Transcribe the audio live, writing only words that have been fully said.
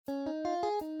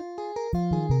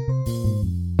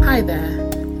Hi there,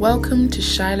 welcome to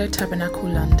Shiloh Tabernacle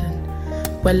London.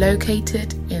 We're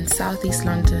located in Southeast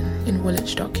London in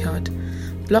Woolwich Dockyard,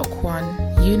 Block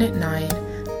 1, Unit 9,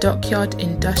 Dockyard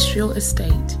Industrial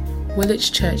Estate,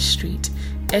 Woolwich Church Street,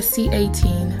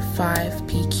 SC18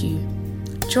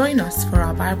 5PQ. Join us for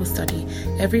our Bible study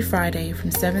every Friday from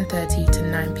 7:30 to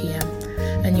 9 p.m.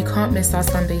 And you can't miss our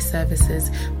Sunday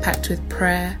services packed with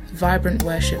prayer, vibrant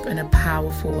worship and a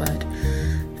powerful word.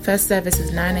 First service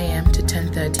is 9 a.m. to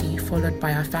 10:30, followed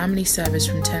by our family service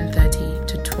from 10:30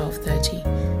 to 12:30.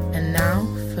 And now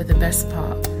for the best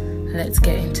part, let's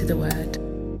get into the word.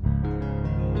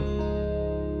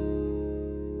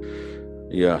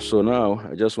 Yeah, so now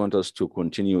I just want us to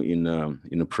continue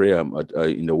in prayer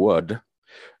in the word.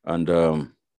 And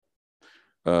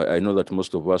I know that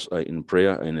most of us are in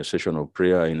prayer, in a session of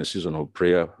prayer, in a season of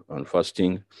prayer and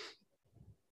fasting.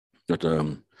 But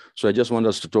so I just want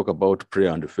us to talk about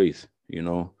prayer and faith. You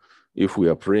know, if we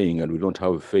are praying and we don't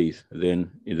have faith,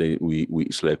 then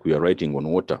it's like we are writing on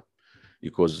water,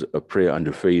 because prayer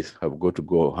and faith have got to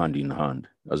go hand in hand.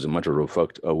 As a matter of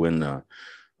fact, when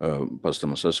Pastor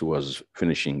Masasi was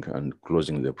finishing and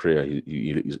closing the prayer,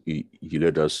 he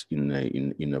led us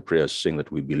in a prayer saying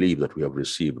that we believe that we have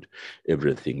received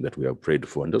everything that we have prayed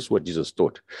for. And that's what Jesus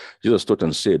taught. Jesus taught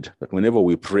and said that whenever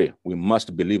we pray, we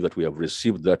must believe that we have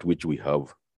received that which we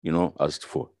have, asked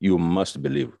for. You must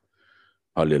believe.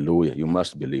 Hallelujah. You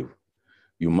must believe.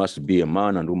 You must be a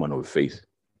man and woman of faith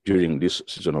during this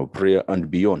season of prayer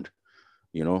and beyond.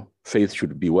 Faith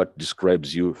should be what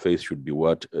describes you. Faith should be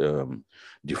what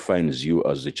defines you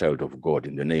as the child of God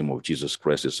in the name of Jesus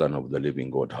Christ, the Son of the living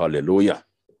God. Hallelujah.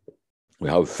 We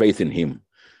have faith in him.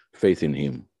 Faith in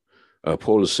him.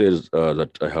 Paul says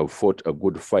that I have fought a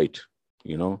good fight.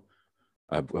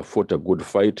 I've fought a good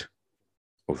fight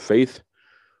of faith,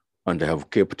 and I have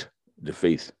kept the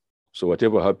faith. So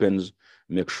whatever happens,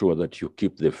 make sure that you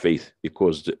keep the faith,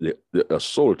 because the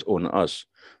assault on us,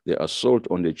 the assault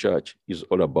on the church is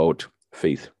all about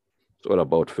faith. It's all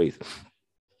about faith.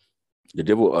 The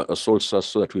devil assaults us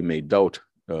so that we may doubt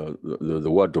the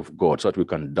word of God, so that we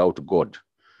can doubt God.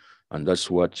 And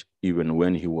that's what, even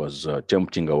when he was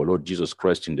tempting our Lord Jesus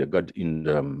Christ in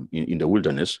the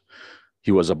wilderness,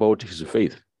 he was about his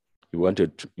faith. He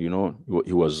wanted, he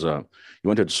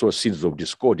wanted to sow seeds of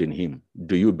discord in him.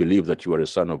 Do you believe that you are a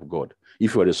son of God?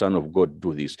 If you are a son of God,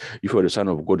 do this. If you are a son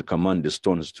of God, command the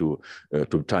stones to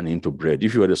turn into bread.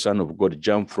 If you are a son of God,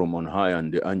 jump from on high,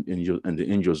 and the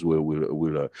angels will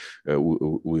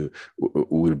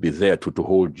be there to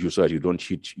hold you so that you don't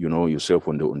hit, yourself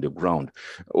on the ground.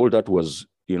 All that was,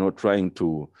 trying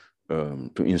to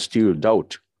instill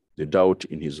doubt, the doubt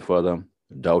in his father,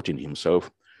 doubt in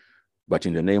himself. But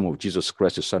in the name of Jesus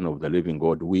Christ, the Son of the living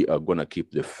God, we are going to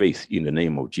keep the faith in the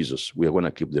name of Jesus. We are going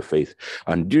to keep the faith.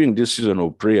 And during this season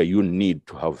of prayer, you need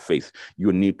to have faith.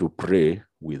 You need to pray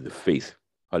with faith.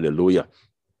 Hallelujah.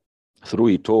 Through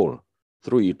it all,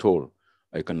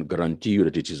 I can guarantee you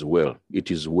that it is well.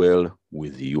 It is well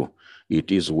with you.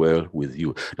 It is well with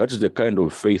you. That is the kind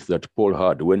of faith that Paul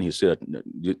had when he said,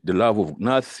 the love of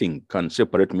nothing can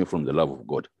separate me from the love of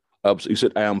God. He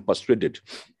said, I am persuaded.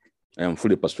 I am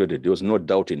fully persuaded. There was no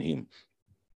doubt in him.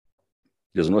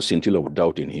 There's no scintilla of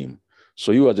doubt in him.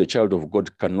 So you as a child of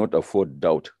God cannot afford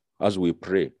doubt as we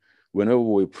pray. Whenever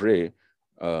we pray,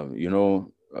 and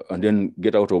then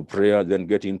get out of prayer, then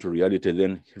get into reality,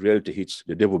 then reality hits.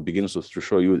 The devil begins to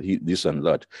show you this and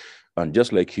that. And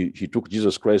just like he took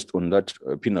Jesus Christ on that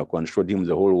pinnacle and showed him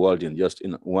the whole world in just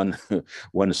in one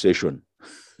session.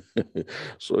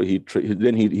 So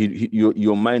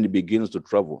your mind begins to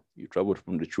travel. You travel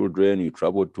from the children, you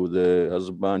travel to the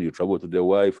husband, you travel to the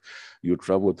wife, you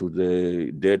travel to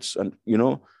the debts, and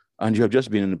and you have just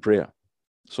been in prayer.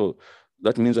 So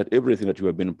that means that everything that you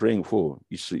have been praying for,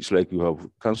 it's like you have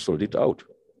canceled it out.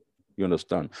 You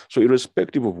understand? So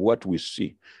irrespective of what we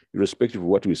see, that's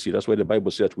why the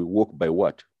Bible says we walk by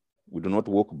what? We do not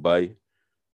walk by,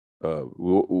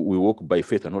 we walk by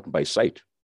faith and not by sight.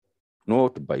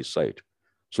 Not by sight.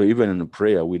 So even in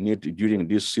prayer, we need to, during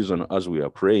this season, as we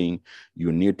are praying,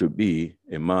 you need to be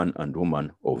a man and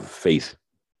woman of faith.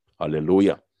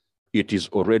 Hallelujah. It is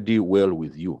already well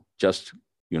with you. Just,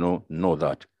 know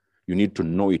that. You need to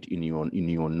know it in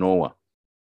your knower.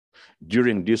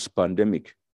 During this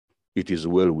pandemic, it is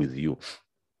well with you.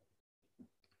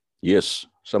 Yes,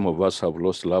 some of us have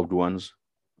lost loved ones,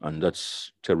 and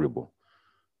that's terrible.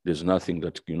 There's nothing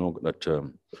that,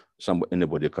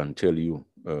 anybody can tell you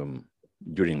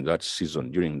during that season,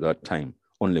 during that time.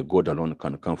 Only God alone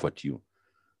can comfort you.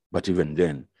 But even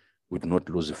then, we do not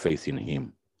lose faith in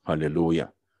him.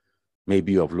 Hallelujah.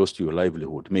 Maybe you have lost your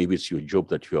livelihood. Maybe it's your job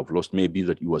that you have lost. Maybe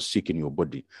that you are sick in your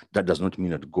body. That does not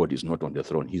mean that God is not on the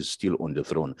throne. He's still on the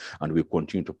throne. And we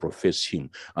continue to profess him.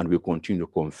 And we continue to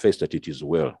confess that it is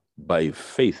well. By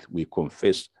faith, we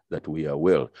confess that we are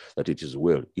well, that it is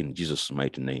well in Jesus'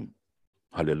 mighty name.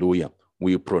 Hallelujah.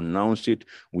 We pronounce it,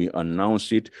 we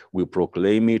announce it, we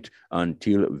proclaim it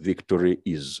until victory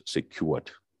is secured.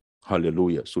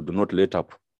 Hallelujah. So do not let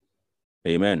up.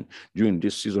 Amen. During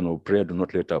this season of prayer, do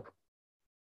not let up.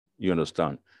 You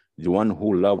understand? The one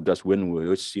who loved us when we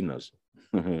were sinners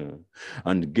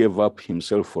and gave up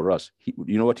himself for us.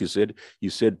 You know what he said? He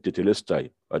said,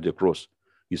 tetelestai, at the cross.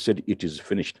 He said, it is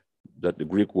finished. That the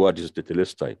Greek word is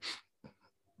tetelestai.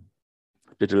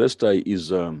 Tetelestai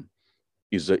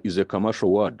is a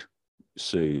commercial word.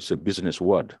 It's a business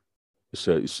word. It's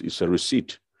a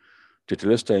receipt.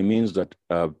 Tetelestai means that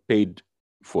I paid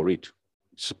for it.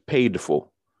 It's paid for.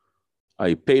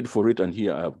 I paid for it, and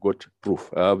here I have got proof.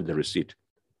 I have the receipt.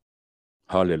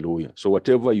 Hallelujah. So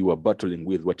whatever you are battling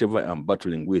with, whatever I'm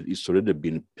battling with, it's already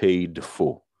been paid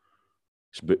for.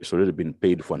 It's already been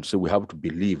paid for. And so we have to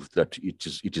believe that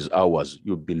it is ours.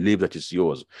 You believe that it's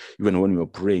yours. Even when you're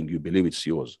praying, you believe it's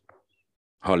yours.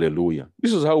 Hallelujah.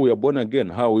 This is how we are born again.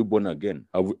 How are we born again?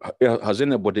 Has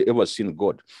anybody ever seen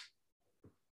God?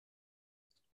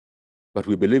 But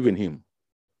we believe in him.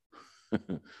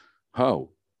 How?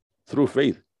 Through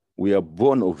faith. We are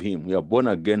born of him. We are born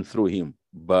again through him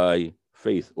by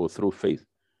faith or through faith.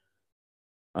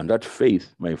 And that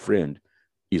faith, my friend,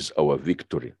 is our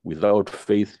victory. Without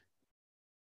faith,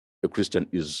 a Christian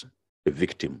is a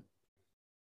victim.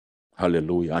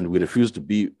 Hallelujah. And we refuse to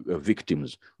be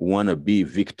victims. We want to be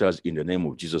victors in the name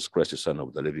of Jesus Christ, the Son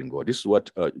of the living God. This is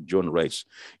what John writes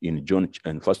in 1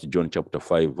 John chapter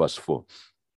 5, verse 4.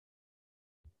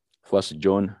 1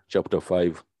 John chapter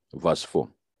 5, verse 4.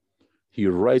 He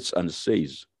writes and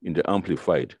says in the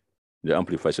Amplified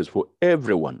says, for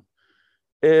everyone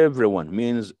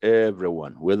means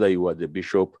everyone, whether you are the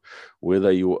bishop,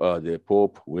 whether you are the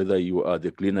pope, whether you are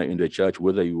the cleaner in the church,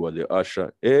 whether you are the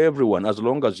usher, everyone, as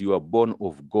long as you are born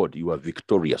of God, you are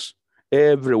victorious.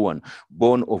 Everyone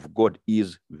born of God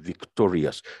is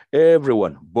victorious.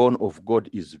 Everyone born of God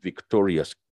is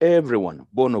victorious. Everyone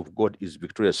born of God is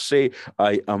victorious. Say,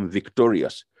 I am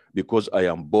victorious because I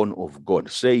am born of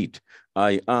God. Say it.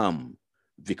 I am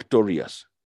victorious.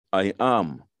 I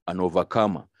am an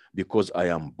overcomer because I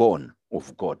am born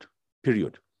of God.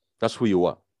 Period. That's who you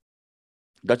are.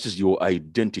 That is your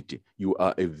identity. You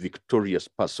are a victorious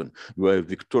person. You are a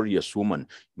victorious woman.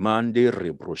 Mande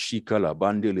rebroshika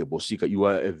labande lebosika. You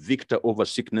are a victor over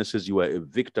sicknesses. You are a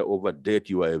victor over death.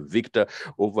 You are a victor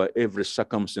over every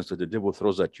circumstance that the devil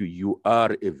throws at you. You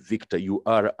are a victor. You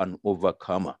are an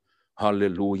overcomer.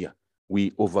 Hallelujah.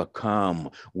 We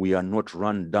overcome. We are not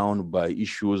run down by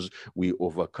issues. We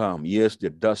overcome. Yes, the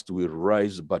dust will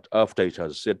rise, but after it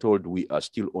has settled, we are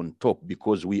still on top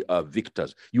because we are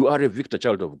victors. You are a victor,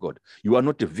 child of God. You are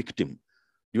not a victim.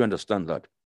 You understand that?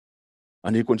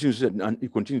 And he continues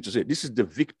to say, this is the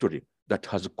victory that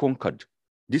has conquered.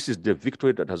 This is the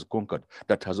victory that has conquered,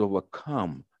 that has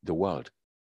overcome the world.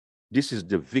 This is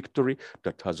the victory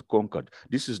that has conquered.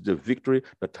 This is the victory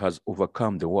that has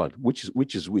overcome the world. Which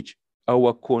is which?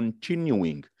 Our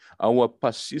continuing, our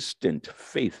persistent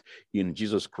faith in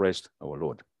Jesus Christ, our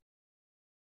Lord.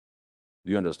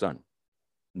 Do you understand?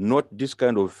 Not this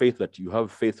kind of faith that you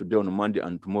have faith today on Monday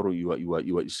and tomorrow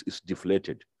it's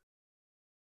deflated.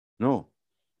 No,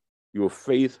 your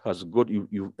faith has got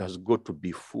to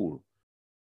be full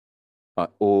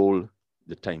all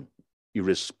the time,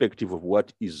 irrespective of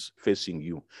what is facing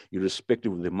you,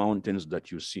 irrespective of the mountains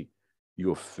that you see.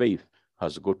 Your faith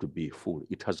has got to be full.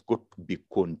 It has got to be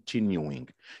continuing.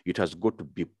 It has got to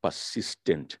be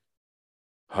persistent.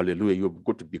 Hallelujah. You've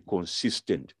got to be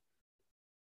consistent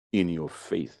in your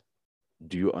faith.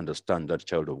 Do you understand that,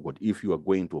 child of God? If you are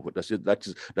going to, that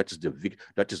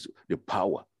is the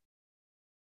power.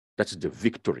 That is the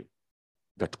victory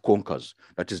that conquers.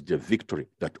 That is the victory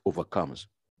that overcomes.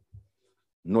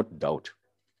 Not doubt.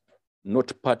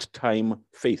 Not part-time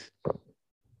faith.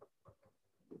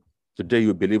 Today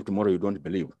you believe, tomorrow you don't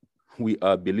believe. We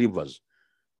are believers,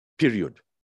 period.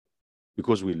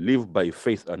 Because we live by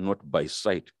faith and not by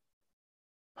sight.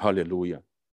 Hallelujah.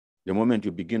 The moment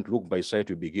you begin to look by sight,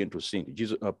 you begin to sink.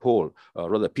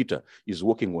 Peter is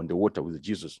walking on the water with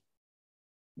Jesus.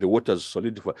 The waters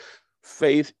solidify.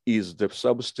 Faith is the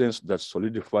substance that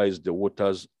solidifies the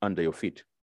waters under your feet.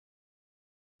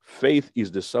 Faith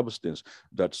is the substance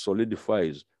that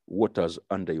solidifies waters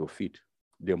under your feet.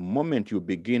 The moment you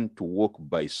begin to walk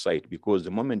by sight, because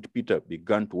the moment Peter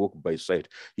began to walk by sight,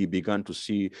 he began to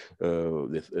see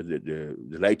the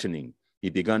lightning. He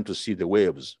began to see the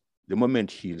waves. The moment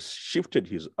he shifted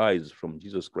his eyes from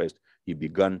Jesus Christ,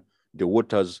 the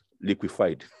waters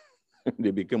liquefied.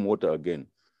 They became water again.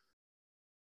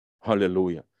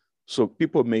 Hallelujah. So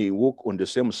people may walk on the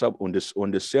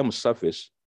same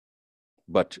surface,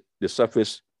 but the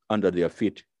surface under their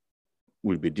feet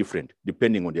will be different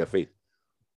depending on their faith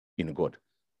in God.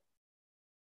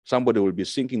 Somebody will be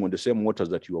sinking on the same waters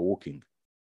that you are walking,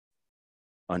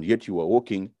 and yet you are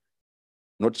walking,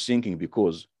 not sinking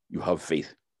because you have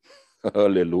faith.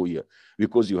 Hallelujah.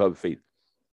 Because you have faith.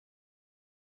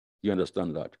 You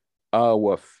understand that?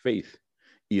 Our faith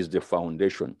is the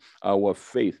foundation. Our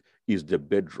faith is the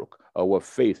bedrock. Our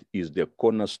faith is the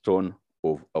cornerstone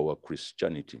of our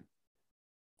Christianity.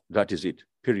 That is it,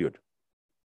 period.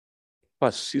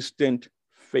 Persistent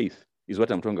faith is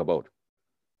what I'm talking about.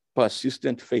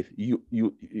 Persistent faith. You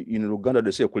in Uganda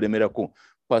they say kulemerako.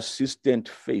 Persistent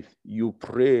faith. You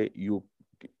pray,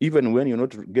 even when you're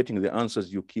not getting the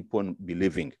answers, you keep on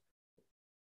believing.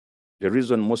 The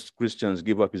reason most Christians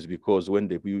give up is because when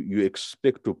you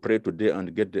expect to pray today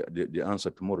and get the answer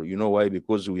tomorrow. You know why?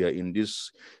 Because we are in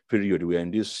this period, we are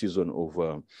in this season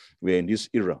of, we are in this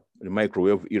era, the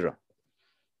microwave era,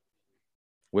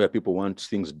 where people want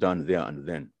things done there and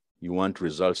then. You want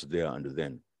results there and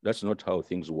then. That's not how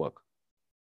things work.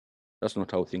 That's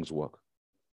not how things work.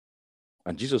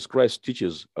 And Jesus Christ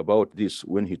teaches about this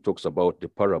when he talks about the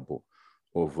parable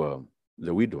of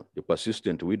the widow, the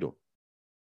persistent widow.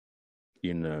 We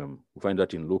find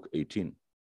that in Luke 18.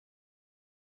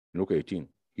 In Luke 18,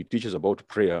 he teaches about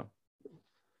prayer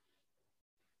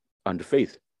and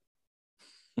faith.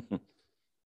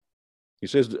 He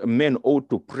says men ought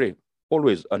to pray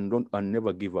always and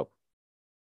never give up.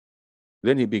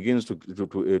 Then he begins to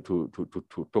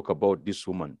talk about this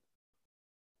woman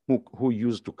who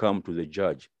used to come to the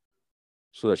judge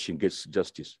so that she gets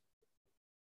justice.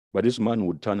 But this man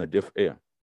would turn a deaf ear.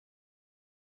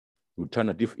 Would turn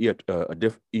a deaf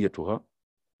ear to her,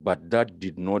 but that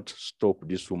did not stop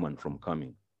this woman from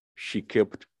coming. She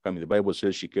kept coming. The Bible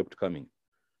says she kept coming.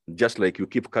 Just like you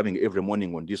keep coming every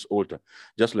morning on this altar,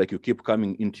 just like you keep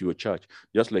coming into your church,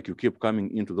 just like you keep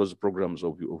coming into those programs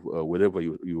of wherever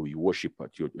you worship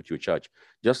at your church,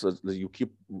 just as you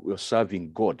keep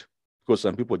serving God. Because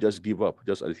some people just give up.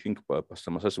 Just I think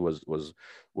Pastor Masasi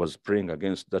was praying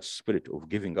against that spirit of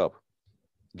giving up.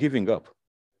 Giving up.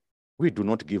 We do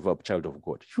not give up, child of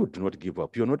God. You do not give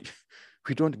up.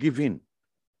 We don't give in.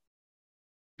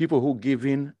 People who give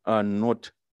in are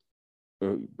not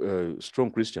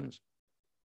strong Christians.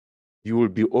 You will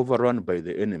be overrun by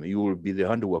the enemy. You will be the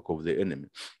handiwork of the enemy.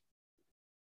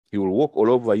 He will walk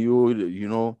all over you,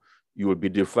 you will be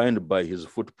defined by his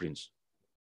footprints.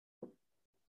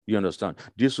 You understand?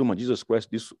 This woman, Jesus Christ,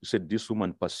 said this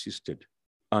woman persisted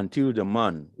until the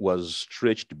man was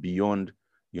stretched beyond,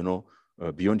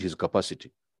 beyond his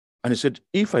capacity. And he said,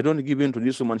 if I don't give in to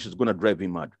this woman, she's going to drive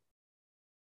him mad.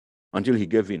 Until he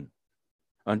gave in.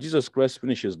 And Jesus Christ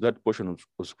finishes that portion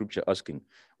of scripture asking,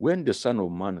 when the Son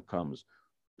of Man comes,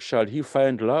 shall he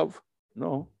find love?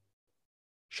 No.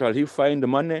 Shall he find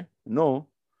money? No.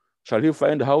 Shall he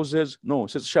find houses? No.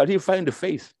 He says, shall he find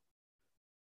faith?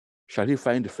 Shall he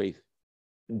find faith?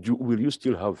 Will you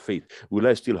still have faith? Will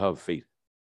I still have faith?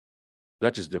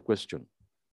 That is the question.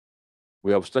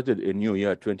 We have started a new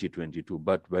year, 2022,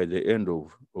 but by the end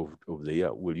of the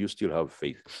year, will you still have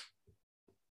faith?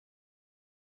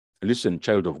 Listen,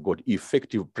 child of God,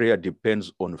 effective prayer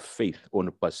depends on faith,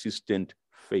 on persistent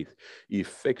faith.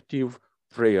 Effective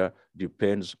prayer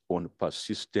depends on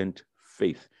persistent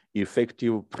faith.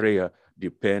 Effective prayer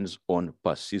depends on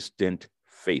persistent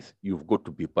faith. You've got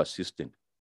to be persistent.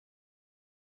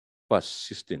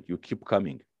 Persistent. You keep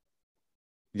coming.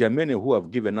 There are many who have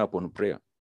given up on prayer.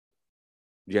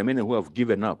 There are many who have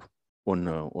given up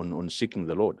on seeking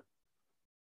the Lord.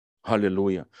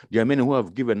 Hallelujah. There are many who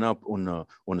have given up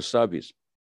on service.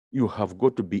 You've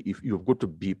got to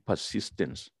be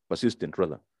persistent. Persistent.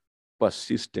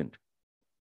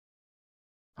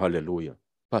 Hallelujah.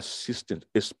 Persistent,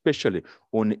 especially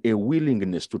on a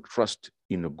willingness to trust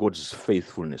in God's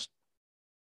faithfulness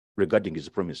regarding his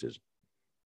promises.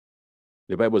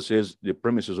 The Bible says the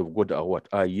promises of God are what?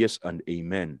 Are yes and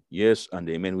amen. Yes and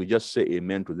amen. We just say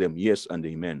amen to them. Yes and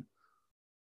amen.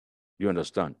 You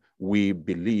understand? We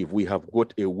believe, we have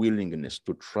got a willingness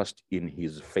to trust in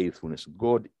his faithfulness.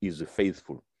 God is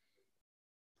faithful.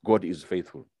 God is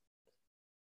faithful.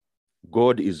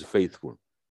 God is faithful.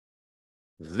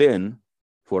 Then,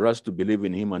 For us to believe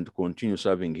in him and continue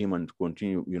serving him and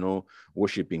continue,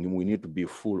 worshiping him, we need to be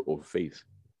full of faith.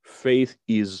 Faith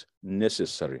is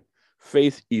necessary.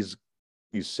 Faith is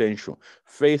essential.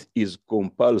 Faith is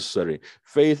compulsory.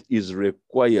 Faith is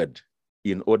required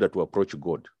in order to approach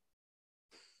God.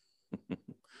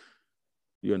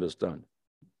 You understand?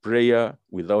 Prayer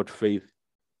without faith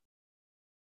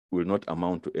will not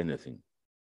amount to anything.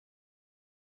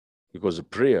 Because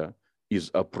prayer is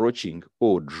approaching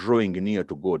or drawing near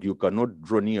to God. You cannot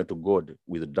draw near to God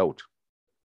with doubt.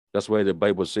 That's why the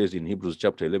Bible says in Hebrews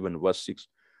chapter 11, verse 6,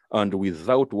 and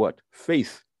without what?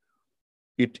 Faith,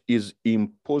 it is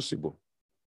impossible.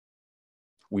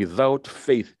 Without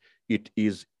faith, it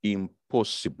is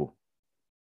impossible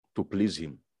to please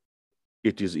him.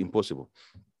 It is impossible.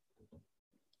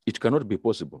 It cannot be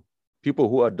possible. People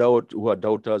who are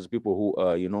doubters, people who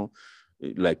are,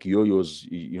 like yo-yos,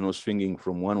 swinging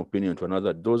from one opinion to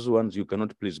another, those ones you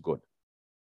cannot please God.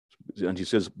 And he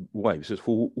says, why? He says,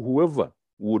 for whoever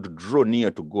would draw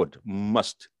near to God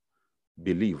must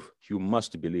believe. You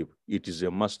must believe. It is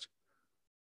a must.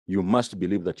 You must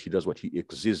believe that he does what he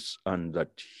exists and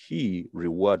that he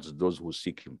rewards those who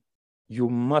seek him. You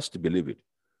must believe it.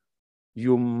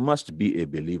 You must be a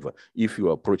believer. If you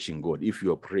are approaching God, if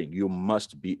you are praying, you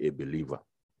must be a believer.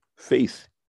 Faith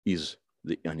is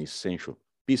an essential.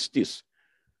 Pistis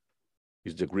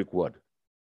is the Greek word.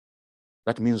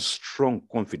 That means strong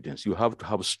confidence. You have to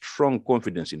have strong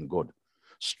confidence in God,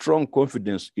 strong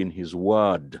confidence in his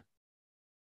word,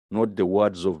 not the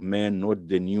words of men, not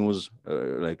the news,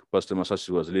 like Pastor Masasi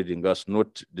was leading us,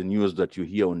 not the news that you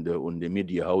hear on the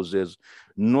media houses,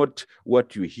 not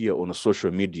what you hear on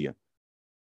social media.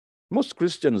 Most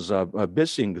Christians are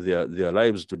basing their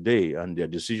lives today and their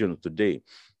decisions today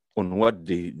on what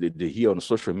they hear on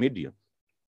social media.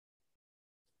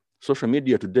 Social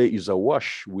media today is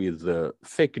awash with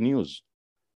fake news,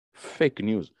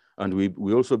 and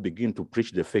we also begin to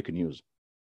preach the fake news.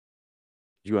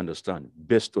 You understand?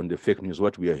 Based on the fake news,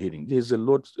 what we are hearing. There's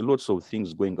lots of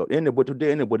things going on.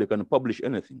 Anybody can publish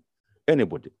anything.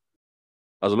 Anybody.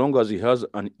 As long as he has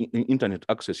an internet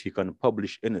access, he can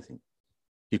publish anything.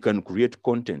 He can create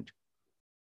content.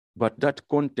 But that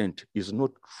content is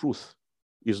not truth,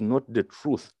 is not the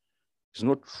truth. It's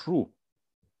not true.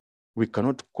 We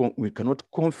cannot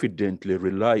confidently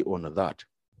rely on that.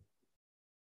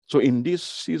 So in this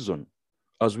season,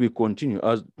 as we continue,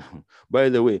 by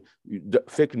the way, the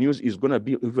fake news is going to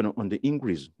be even on the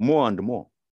increase, more and more.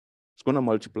 It's going to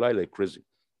multiply like crazy.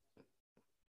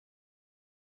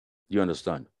 You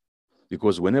understand?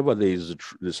 Because whenever there's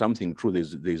something true,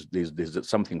 there's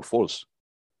something false.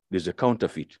 There's a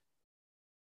counterfeit.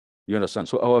 You understand?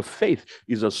 So our faith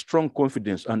is a strong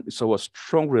confidence, and it's our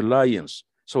strong reliance.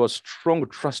 It's our strong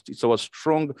trust. It's our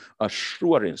strong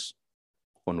assurance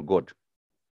on God.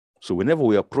 So whenever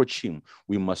we approach him,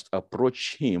 we must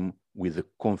approach him with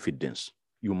confidence.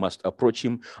 You must approach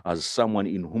him as someone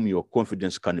in whom your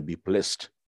confidence can be placed.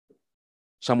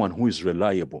 Someone who is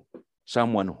reliable.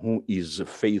 Someone who is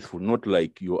faithful, not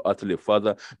like your earthly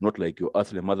father, not like your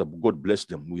earthly mother. God bless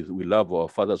them. We love our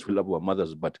fathers, we love our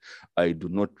mothers, but I do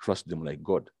not trust them like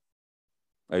God.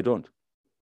 I don't.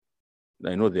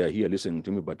 I know they are here listening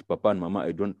to me, but Papa and Mama,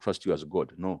 I don't trust you as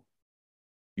God. No.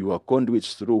 You are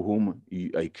conduits through whom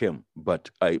I came, but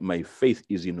my faith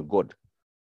is in God.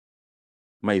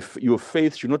 Your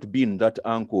faith should not be in that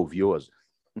uncle of yours.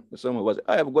 Some of us,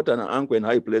 I have got an uncle in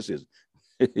high places.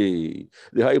 The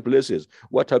high places.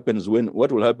 What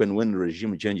will happen when the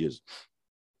regime changes?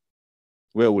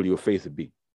 Where will your faith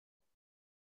be?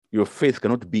 Your faith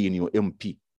cannot be in your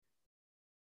MP,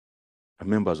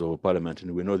 members of parliament,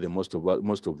 and we know that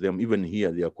most of them, even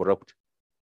here, they are corrupt.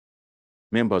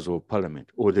 Members of parliament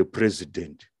or the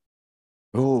president.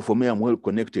 Oh, for me, I'm well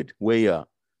connected. Where?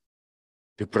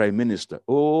 The prime minister.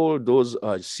 All those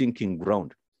are sinking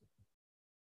ground.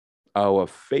 Our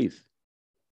faith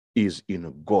is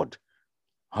in God.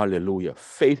 Hallelujah.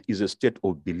 Faith is a state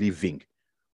of believing.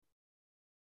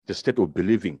 The state of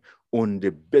believing on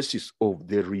the basis of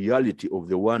the reality of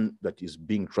the one that is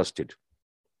being trusted.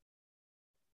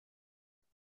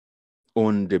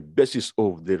 On the basis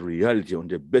of the reality, on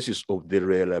the basis of the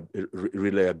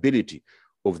reliability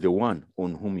of the one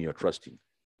on whom you are trusting.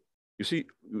 You see,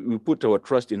 we put our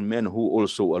trust in men who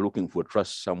also are looking for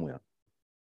trust somewhere.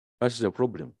 That's the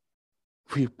problem.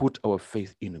 We put our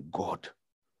faith in God.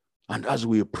 And as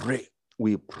we pray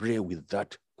with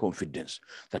that confidence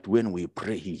that when we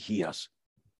pray, he hears.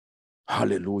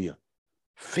 Hallelujah.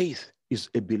 Faith is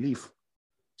a belief.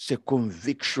 It's a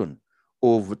conviction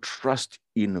of trust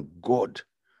in God,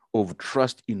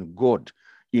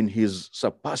 in his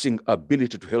surpassing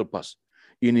ability to help us,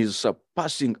 in his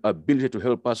surpassing ability to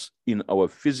help us in our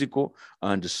physical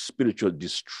and spiritual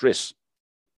distress.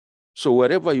 So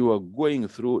whatever you are going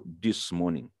through this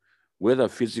morning, whether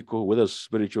physical, whether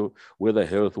spiritual, whether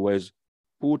health-wise,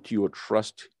 put your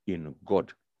trust in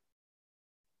God,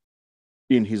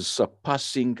 in his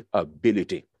surpassing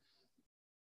ability.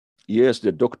 Yes,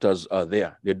 the doctors are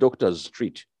there. The doctors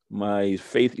treat. My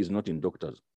faith is not in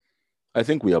doctors. I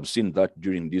think we have seen that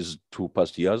during these 2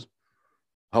 past years,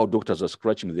 how doctors are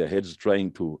scratching their heads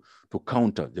trying to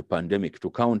counter the pandemic, to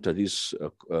counter this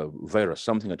virus,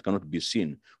 something that cannot be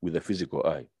seen with the physical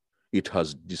eye. It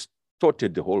has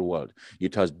distorted the whole world.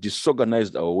 It has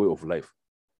disorganized our way of life.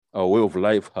 Our way of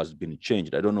life has been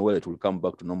changed. I don't know whether it will come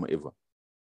back to normal ever.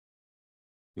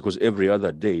 Because every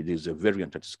other day, there's a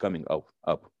variant that is coming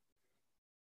up.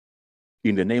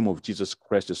 In the name of Jesus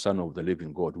Christ, the Son of the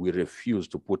living God, we refuse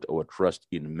to put our trust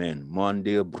in men.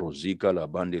 Mande brozika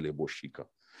labande leboshika.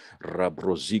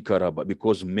 Rabrozika raba,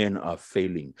 because men are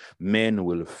failing. Men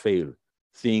will fail.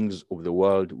 Things of the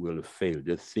world will fail.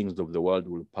 The things of the world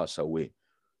will pass away.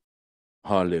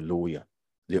 Hallelujah.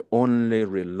 The only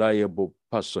reliable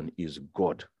person is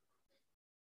God.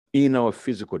 In our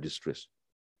physical distress,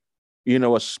 in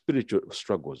our spiritual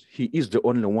struggles, he is the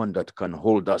only one that can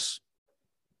hold us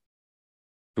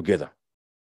together.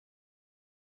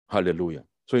 Hallelujah.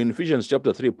 So in Ephesians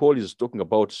chapter 3, Paul is talking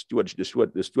about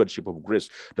the stewardship of grace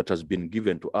that has been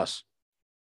given to us.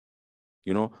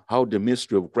 You know, how the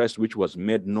mystery of Christ, which was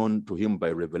made known to him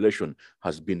by revelation,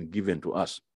 has been given to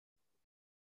us.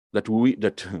 That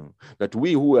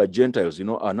we who are Gentiles, you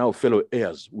know, are now fellow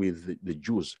heirs with the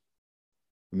Jews,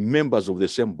 members of the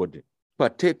same body,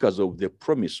 partakers of the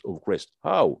promise of Christ.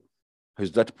 How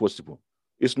is that possible?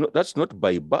 That's not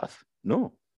by birth,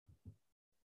 no.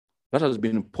 That has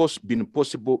been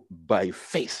possible by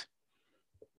faith.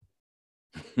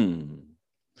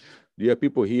 There are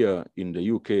people here in the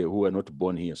UK who are not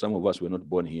born here. Some of us were not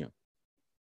born here.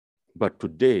 But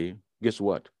today, guess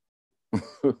what?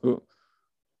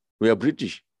 We are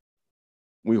British.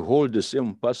 We hold the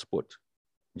same passport,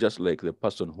 just like the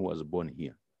person who was born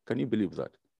here. Can you believe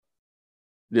that?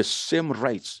 The same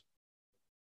rights.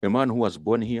 A man who was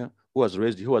born here, who was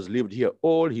raised, who has lived here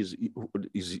all his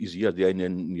years, they are in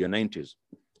their 90s.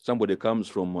 Somebody comes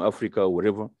from Africa or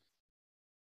wherever,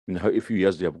 in a few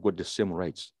years, they have got the same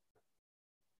rights.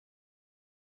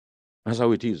 That's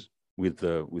how it is with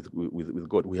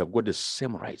God. We have got the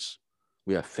same rights.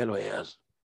 We are fellow heirs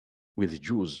with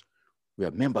Jews. We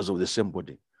are members of the same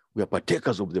body. We are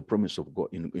partakers of the promise of God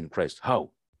in Christ.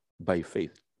 How? By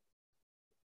faith.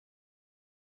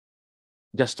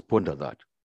 Just ponder that.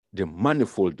 The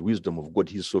manifold wisdom of God,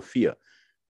 his Sophia,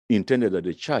 intended that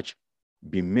the church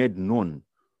be made known,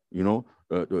 you know,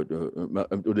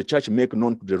 the church make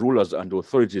known to the rulers and the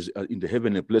authorities in the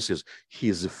heavenly places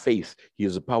his faith,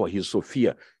 his power, his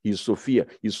Sophia,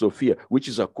 which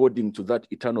is according to that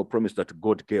eternal promise that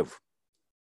God gave,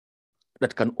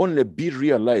 that can only be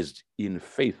realized in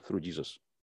faith through Jesus.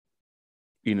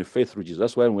 In faith through Jesus.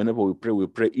 That's why whenever we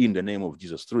pray in the name of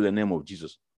Jesus, through the name of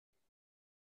Jesus.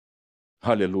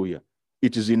 Hallelujah.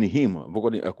 It is in him,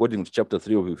 according to chapter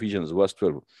 3 of Ephesians, verse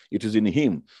 12, it is in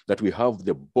him that we have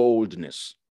the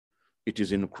boldness. It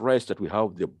is in Christ that we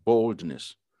have the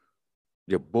boldness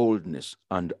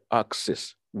and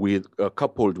access with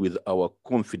coupled with our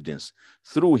confidence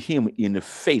through him in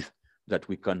faith that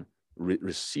we can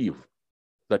receive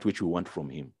that which we want from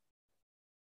him.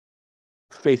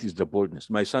 Faith is the boldness.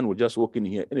 My son will just walk in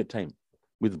here anytime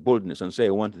with boldness and say,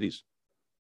 I want this.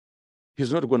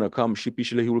 He's not going to come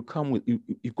sheepishly. He will come with,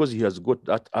 because he has got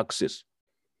that access.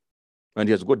 And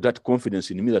he has got that confidence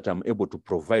in me that I'm able to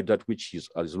provide that which he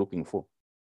is looking for.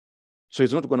 So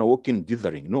he's not going to walk in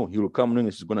dithering. No, he will come knowing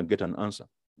he's going to get an answer.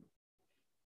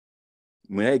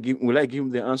 Will I give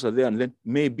him the answer there and then?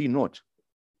 Maybe not.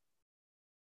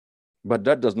 But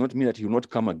that does not mean that he will not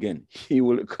come again. He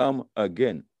will come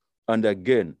again and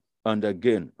again and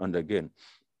again and again.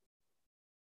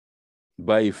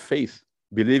 By faith,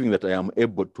 believing that I am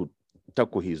able to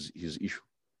tackle his issue.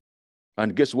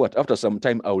 And guess what? After some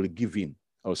time, I will give in.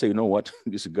 I will say, you know what?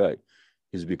 This guy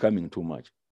is becoming too much.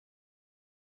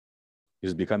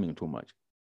 He's becoming too much.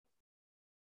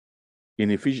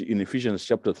 In Ephesians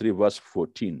chapter 3, verse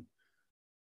 14,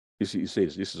 he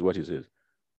says, this is what he says.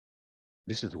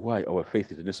 This is why our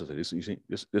faith is necessary.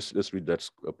 Let's read that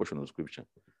portion of scripture.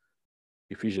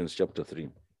 Ephesians chapter 3.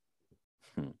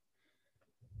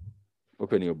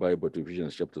 Open your Bible to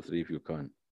Ephesians chapter 3 if you can.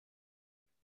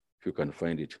 If you can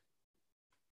find it.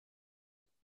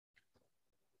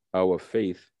 Our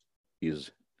faith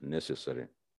is necessary.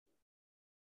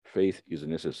 Faith is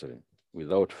necessary.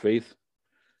 Without faith,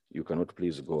 you cannot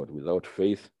please God. Without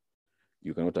faith,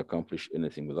 you cannot accomplish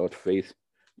anything. Without faith,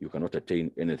 you cannot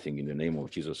attain anything in the name of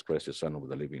Jesus Christ, the Son of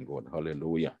the living God.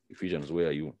 Hallelujah. Ephesians, where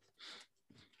are you?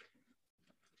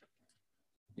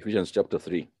 Ephesians chapter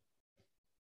 3.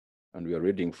 And we are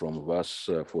reading from verse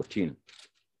 14.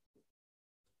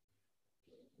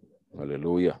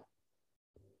 Hallelujah.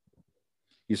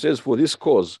 He says, for this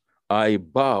cause I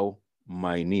bow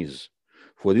my knees.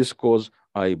 For this cause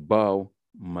I bow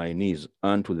my knees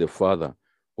unto the Father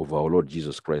of our Lord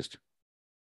Jesus Christ,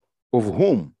 of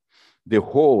whom the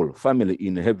whole family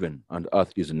in heaven and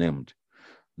earth is named,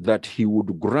 that he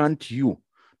would grant you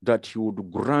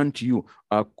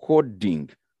according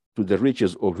to the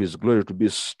riches of his glory to be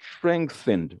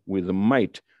strengthened with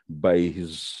might by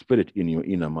his Spirit in your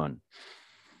inner man.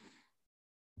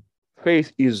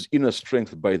 Faith is inner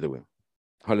strength, by the way.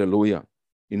 Hallelujah.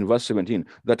 In verse 17,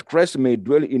 that Christ may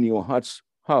dwell in your hearts.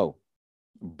 How?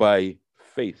 By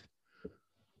faith.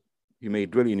 He may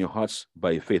dwell in your hearts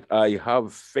by faith. I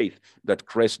have faith that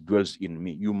Christ dwells in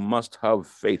me. You must have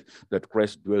faith that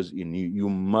Christ dwells in you. You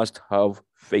must have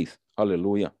faith.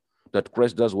 Hallelujah. That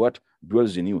Christ does what?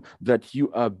 Dwells in you.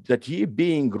 That ye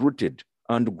being rooted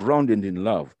and grounded in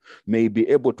love may be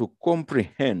able to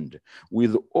comprehend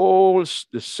with all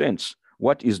the saints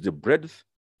what is the breadth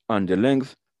and the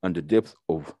length and the depth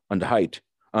of and height,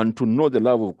 and to know the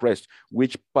love of Christ,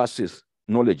 which passeth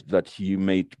knowledge, that he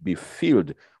may be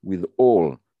filled with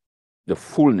all the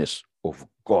fullness of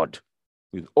God.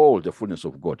 With all the fullness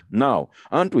of God. Now,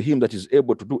 unto him that is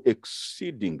able to do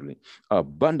exceedingly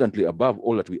abundantly above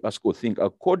all that we ask or think,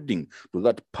 according to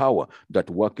that power that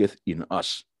worketh in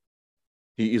us.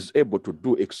 He is able to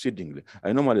do exceedingly.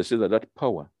 I normally say that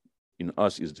power in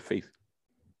us is the faith.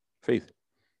 Faith.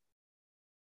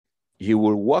 He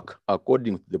will work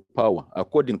according to the power,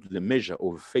 according to the measure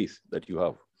of faith that you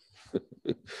have.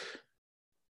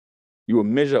 Your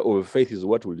measure of faith is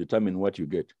what will determine what you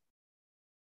get.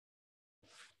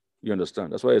 You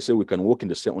understand? That's why I say we can walk on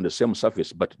the same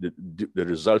surface, but the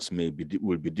results will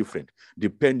be different,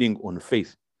 depending on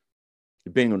faith,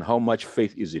 depending on how much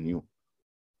faith is in you.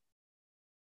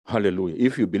 Hallelujah.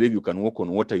 If you believe you can walk on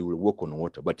water, you will walk on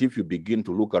water. But if you begin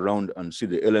to look around and see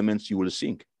the elements, you will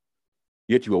sink.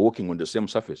 Yet you are walking on the same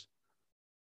surface.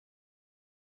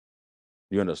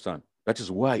 You understand? That is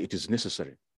why it is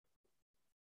necessary.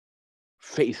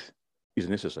 Faith is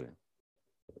necessary.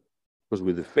 Because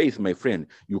with the faith, my friend,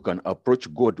 you can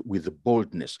approach God with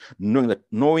boldness, knowing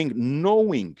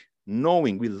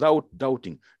without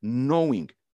doubting, knowing.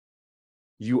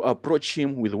 You approach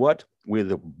him with what?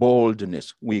 With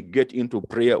boldness. We get into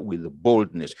prayer with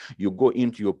boldness. You go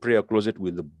into your prayer closet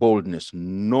with boldness,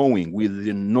 knowing, with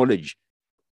the knowledge,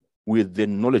 with the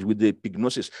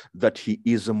epignosis that he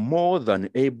is more than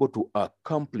able to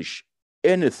accomplish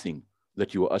anything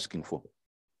that you are asking for.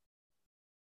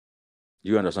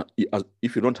 You understand?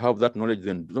 If you don't have that knowledge,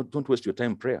 then don't waste your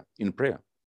time in prayer.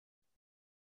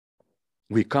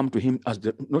 We come to him as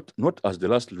not as the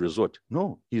last resort.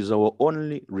 No, he's our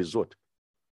only resort.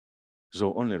 He's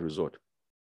our only resort.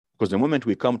 Because the moment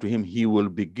we come to him, he will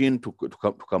begin to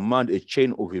command a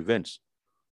chain of events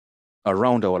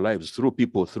around our lives, through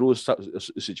people, through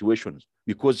situations,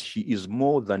 because he is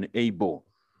more than able.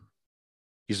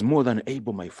 He's more than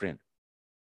able, my friend.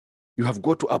 You have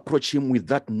got to approach him with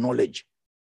that knowledge.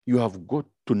 You have got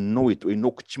to know it. You've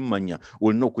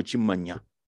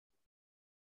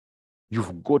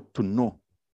got to know.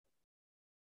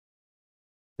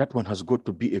 That one has got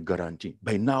to be a guarantee.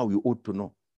 By now, you ought to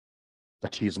know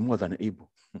that he is more than able.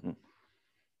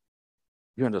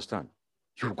 You understand?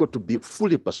 You've got to be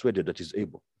fully persuaded that he's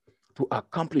able to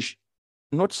accomplish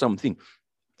not something,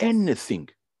 anything.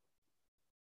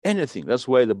 Anything. That's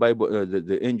why the Bible,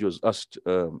 the angels asked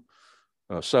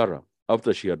Sarah,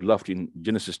 after she had laughed in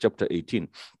Genesis chapter 18,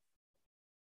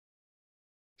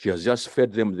 she has just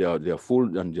fed them, they are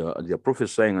full, and they are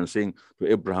prophesying and saying to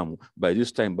Abraham, by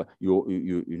this time,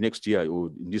 you next year,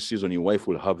 or in this season, your wife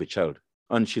will have a child.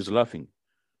 And she's laughing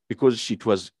because it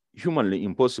was humanly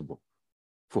impossible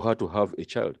for her to have a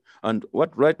child. And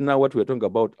right now what we're talking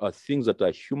about are things that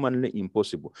are humanly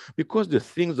impossible. Because the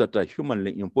things that are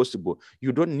humanly impossible,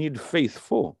 you don't need faith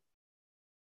for.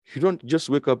 You don't just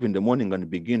wake up in the morning and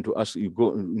begin to ask, you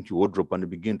go into your wardrobe and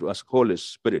begin to ask, Holy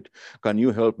Spirit, can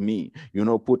you help me?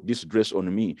 Put this dress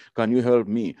on me. Can you help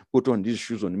me? Put on these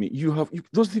shoes on me.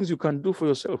 Those things you can do for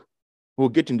yourself. Or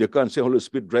get in the car and say, Holy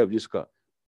Spirit, drive this car.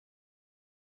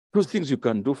 Those things you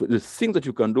can do, the things that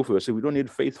you can do for yourself, we don't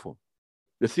need faith for.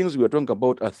 The things we are talking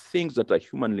about are things that are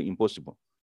humanly impossible.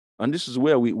 And this is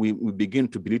where we begin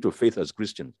to belittle faith as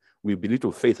Christians. We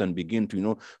belittle faith and begin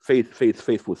to,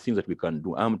 faith for things that we can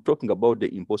do. I'm talking about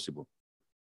the impossible.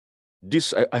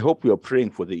 This, I hope we are praying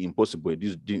for the impossible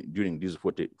during these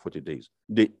 40 days.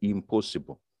 The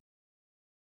impossible.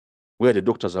 Where the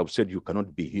doctors have said you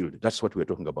cannot be healed. That's what we're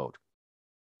talking about.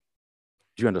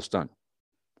 Do you understand?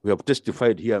 We have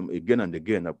testified here again and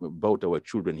again about our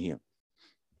children here.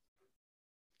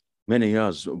 Many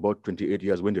years, about 28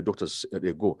 years, when the doctors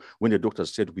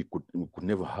said we could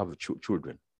never have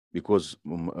children because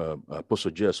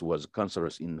Apostle Jess was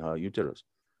cancerous in her uterus.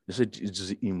 They said it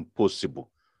is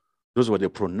impossible. Those were the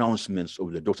pronouncements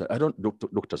of the doctors.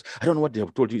 Doctors, I don't know what they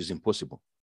have told you is impossible.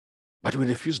 But we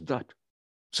refused that.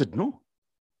 Said no.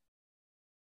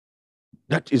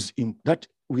 That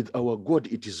with our God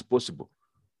it is possible.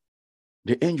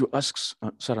 The angel asks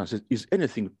Sarah and says, is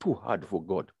anything too hard for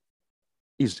God?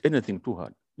 Is anything too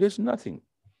hard? There's nothing.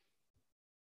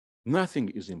 Nothing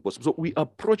is impossible. So we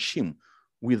approach him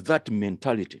with that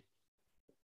mentality.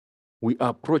 We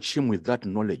approach him with that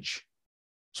knowledge.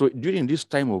 So during this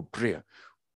time of prayer,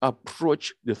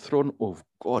 approach the throne of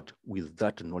God with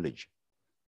that knowledge,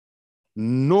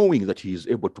 knowing that he is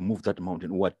able to move that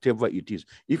mountain, whatever it is.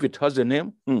 If it has a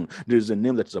name, there is a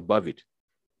name that's above it.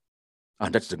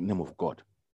 And that's the name of God.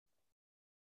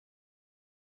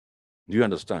 Do you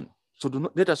understand? So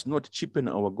let us not cheapen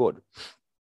our God.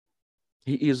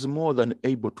 He is more than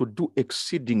able to do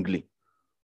exceedingly,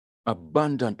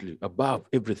 abundantly, above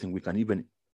everything we can even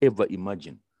ever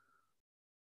imagine.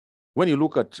 When you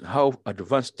look at how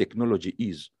advanced technology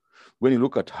is, when you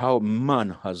look at how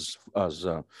man has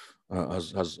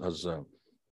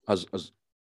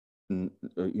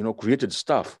created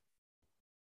stuff,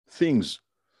 things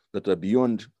that are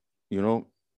beyond,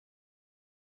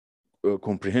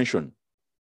 comprehension.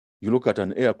 You look at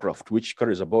an aircraft which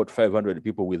carries about 500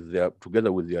 people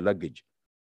together with their luggage,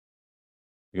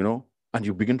 and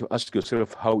you begin to ask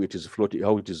yourself how it is floating,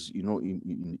 how it is,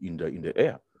 in the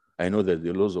air. I know that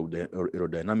the laws of the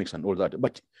aerodynamics and all that,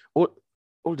 but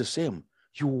all the same,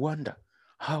 you wonder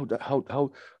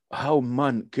how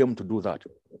man came to do that.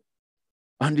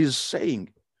 And he's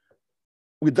saying,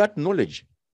 with that knowledge,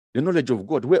 the knowledge of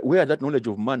God, where that knowledge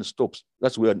of man stops,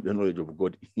 that's where the knowledge of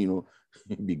God,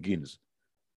 begins.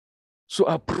 So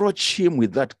approach him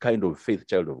with that kind of faith,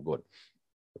 child of God.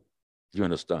 Do you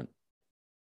understand?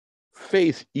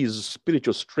 Faith is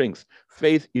spiritual strength.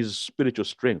 Faith is spiritual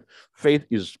strength. Faith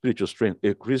is spiritual strength.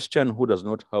 A Christian who does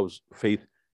not have faith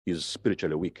is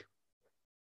spiritually weak.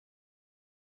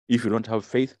 If you don't have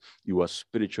faith, you are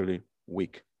spiritually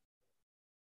weak.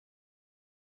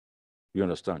 You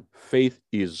understand? Faith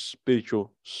is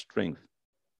spiritual strength,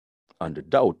 and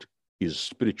doubt is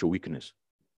spiritual weakness.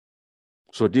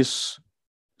 So this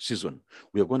season,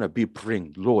 we are going to be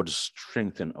praying, Lord,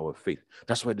 strengthen our faith.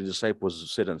 That's why the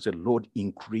disciples said, Lord,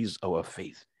 increase our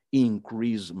faith.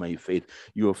 Increase my faith.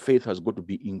 Your faith has got to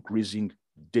be increasing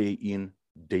day in,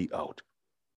 day out.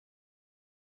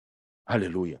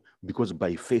 Hallelujah. Because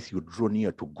by faith you draw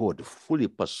near to God, fully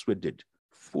persuaded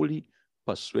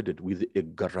with a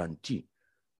guarantee,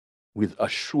 with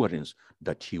assurance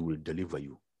that he will deliver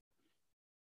you.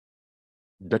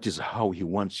 That is how he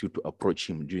wants you to approach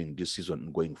him during this season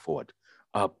and going forward.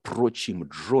 Approach him,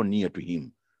 draw near to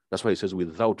him. That's why he says,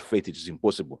 without faith, it is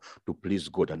impossible to please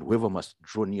God. And whoever must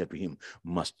draw near to him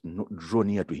must draw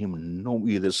near to him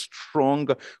with a strong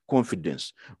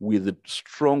confidence, with a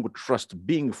strong trust,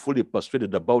 being fully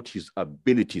persuaded about his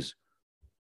abilities.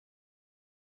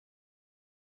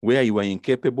 Where you are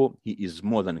incapable, he is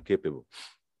more than capable.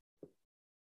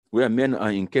 Where men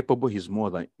are incapable, he is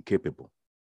more than capable.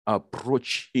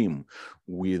 Approach him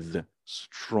with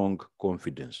strong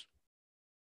confidence.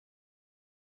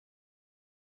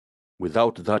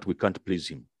 Without that, we can't please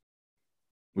him.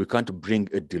 We can't bring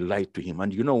a delight to him.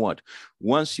 And you know what?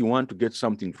 Once you want to get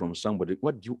something from somebody,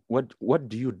 what do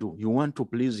you do? You want to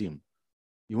please him.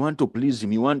 You want to please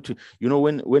him. You want to,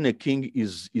 when a king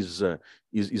is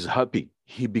happy,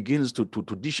 he begins to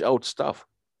dish out stuff.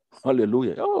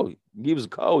 Hallelujah. Oh, he gives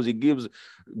cows, he gives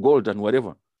gold and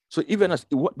whatever. So even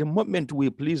the moment we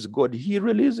please God, he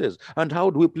releases. And how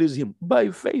do we please him? By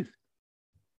faith.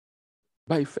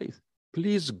 By faith.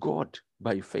 Please God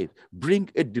by faith. Bring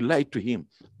a delight to him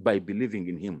by believing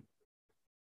in him.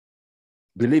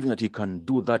 Believing that he can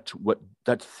do that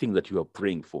thing that you are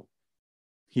praying for.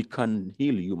 He can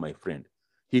heal you, my friend.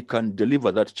 He can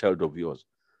deliver that child of yours.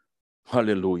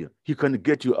 Hallelujah. He can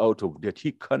get you out of debt.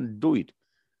 He can do it.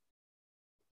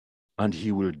 And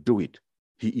he will do it.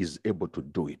 He is able to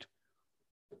do it.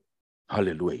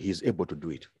 Hallelujah. He is able to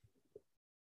do it.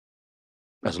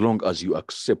 As long as you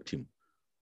accept him.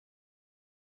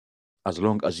 as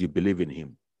long as you believe in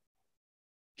him.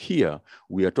 Here,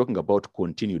 we are talking about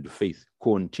continued faith,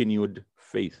 continued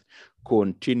faith,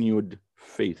 continued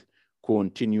faith,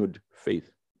 continued faith.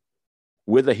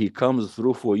 Whether he comes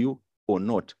through for you or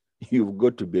not, you've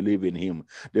got to believe in him.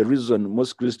 The reason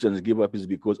most Christians give up is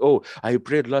because, oh, I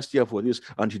prayed last year for this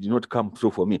and he did not come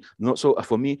through for me. No, so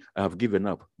for me, I have given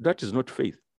up. That is not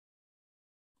faith.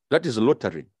 That is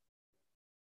lottery.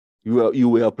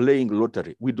 You are playing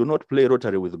lottery. We do not play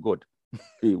lottery with God.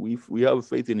 We have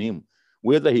faith in him.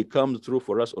 Whether he comes through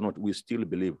for us or not, we still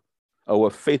believe.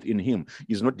 Our faith in him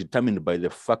is not determined by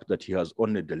the fact that he has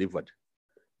only delivered.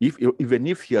 Even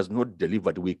if he has not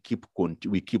delivered, we keep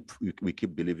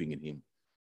believing in him.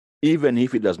 Even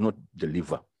if he does not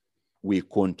deliver, we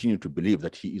continue to believe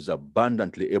that he is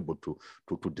abundantly able to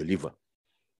deliver.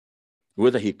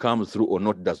 Whether he comes through or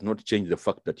not does not change the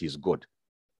fact that he's God.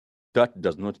 That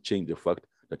does not change the fact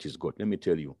that he's God. Let me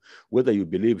tell you, whether you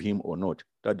believe him or not,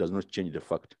 that does not change the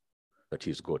fact that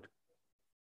he's God.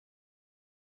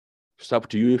 It's up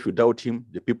to you. If you doubt him,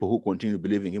 the people who continue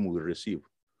believing him will receive.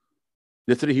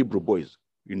 The 3 Hebrew boys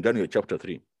in Daniel chapter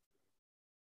 3,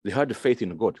 they had faith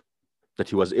in God that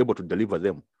he was able to deliver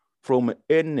them from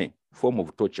any form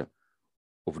of torture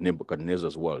of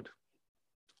Nebuchadnezzar's world.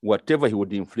 Whatever he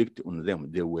would inflict on them,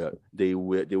 they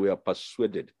were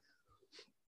persuaded.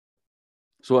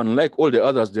 So unlike all the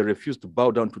others, they refused to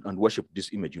bow down to and worship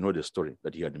this image. You know the story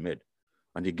that he had made.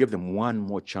 And he gave them one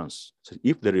more chance. So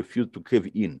if they refused to cave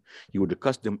in, he would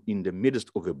cast them in the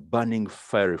midst of a burning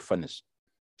fiery furnace.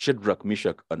 Shadrach,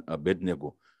 Meshach, and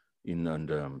Abednego in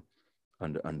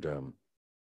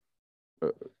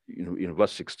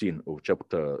verse 16 of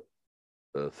chapter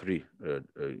 3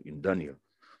 in Daniel.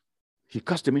 He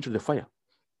cast them into the fire.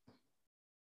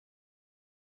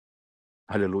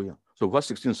 Hallelujah. So verse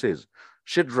 16 says,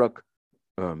 Shadrach,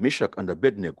 Meshach, and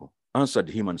Abednego answered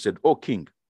him and said, O king,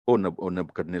 O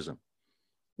Nebuchadnezzar,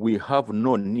 we have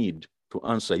no need to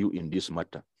answer you in this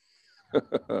matter.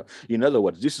 In other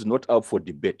words, this is not up for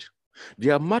debate.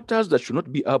 There are matters that should not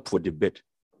be up for debate.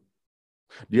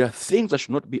 There are things that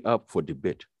should not be up for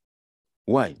debate.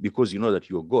 Why? Because you know that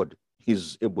your God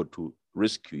is able to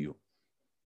rescue you.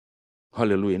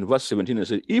 Hallelujah. In verse 17, it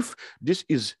says, if this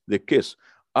is the case,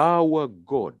 our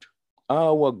God,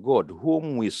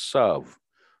 whom we serve.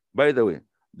 By the way,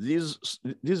 these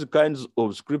kinds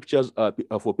of scriptures are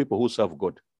for people who serve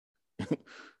God.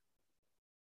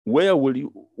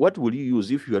 What will you use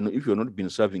if you're not been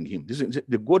serving him? This is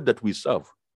the God that we serve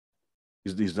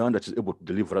is the one that is able to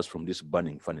deliver us from this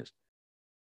burning furnace.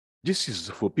 This is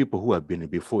for people who have been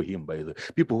before him, by the way,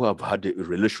 people who have had a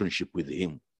relationship with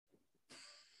him.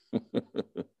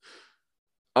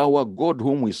 Our God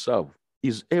whom we serve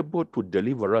is able to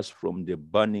deliver us from the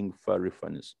burning fiery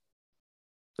furnace.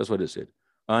 That's what they said.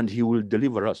 And he will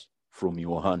deliver us from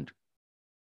your hand.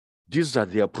 These are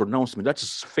their pronouncement.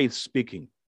 That's faith speaking.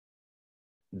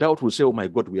 Doubt will say, oh my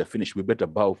God, we are finished. We better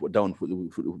bow down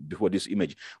before this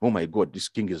image. Oh my God, this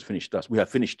king has finished us. We are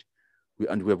finished.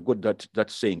 And we have got that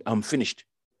saying, I'm finished.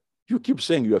 You keep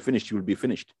saying you are finished, you will be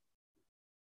finished.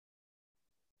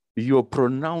 Your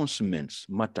pronouncements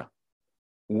matter.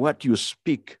 What you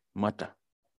speak matter.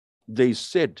 They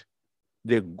said,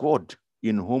 the God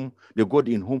in whom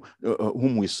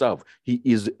we serve, he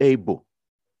is able.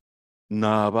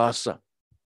 Nabasa,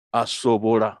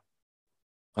 asobora,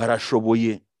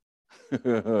 arashoboye.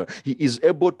 He is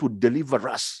able to deliver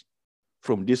us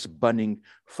from this burning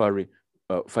fiery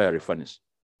furnace.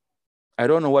 I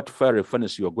don't know what fiery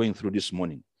furnace you are going through this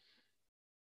morning.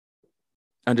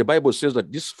 And the Bible says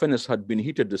that this furnace had been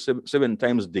heated 7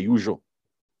 times the usual.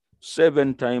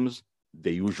 7 times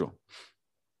the usual.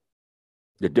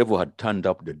 The devil had turned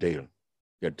up the dial.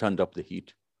 He had turned up the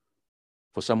heat.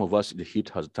 For some of us, the heat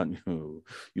has turned.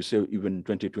 You say even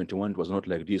 2021 was not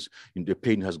like this. And the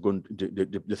pain has gone.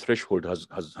 The threshold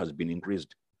has been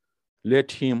increased.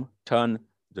 Let him turn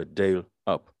the dial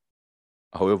up,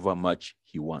 however much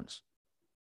he wants.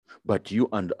 But you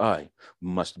and I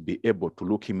must be able to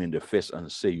look him in the face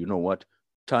and say, you know what?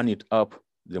 Turn it up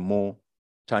the more.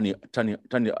 Turn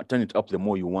it up the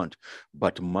more you want.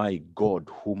 But my God,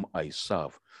 whom I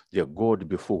serve, the God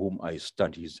before whom I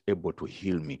stand, he's able to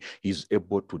heal me. He's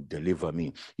able to deliver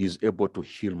me. He's able to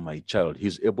heal my child.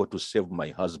 He's able to save my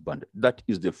husband. That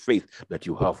is the faith that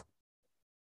you have.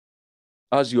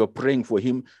 As you are praying for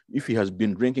him, if he has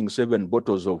been drinking 7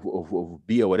 bottles of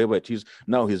beer, whatever it is,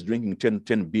 now he's drinking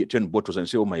 10 bottles and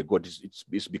say, oh my God,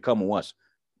 it's become worse.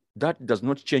 That does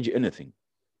not change anything.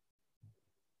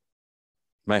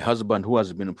 My husband who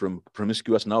has been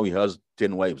promiscuous, now he has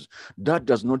 10 wives. That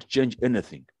does not change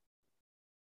anything.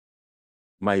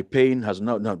 My pain has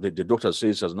now the doctor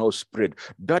says has now spread.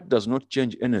 That does not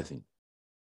change anything.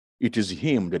 It is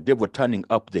him, the devil, turning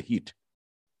up the heat.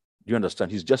 Do you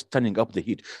understand? He's just turning up the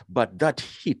heat. But that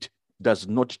heat does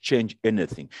not change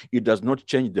anything. It does not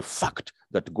change the fact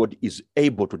that God is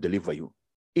able to deliver you.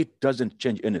 It doesn't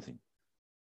change anything.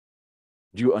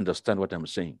 Do you understand what I'm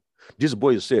saying? This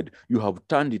boy said, you have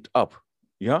turned it up,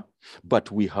 yeah? But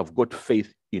we have got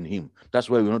faith in him. That's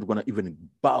why we're not going to even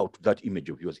bow to that image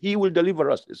of yours. He will deliver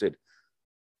us, he said.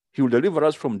 He will deliver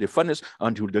us from the furnace,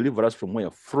 and he will deliver us from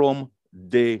where? From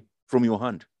your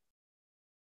hand.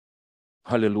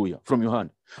 Hallelujah, from your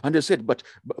hand. And they said, but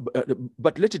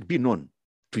let it be known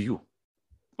to you,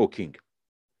 O king,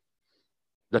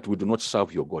 that we do not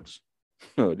serve your gods.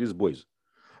 These boys.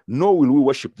 Nor will we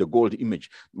worship the gold image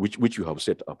which you have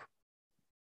set up.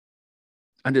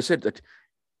 And they said that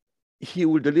he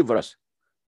will deliver us.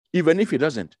 Even if he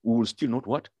doesn't, we will still not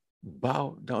what?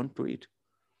 Bow down to it.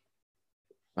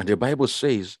 And the Bible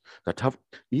says that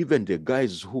even the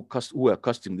guys who were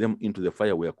casting them into the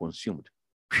fire were consumed.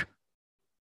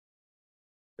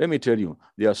 Let me tell you,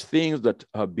 there's things that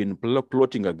have been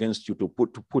plotting against you to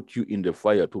put you in the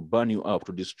fire, to burn you up,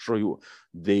 to destroy you.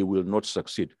 They will not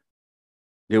succeed.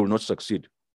 They will not succeed.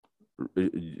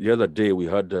 The other day we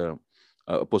had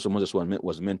Apostle Moses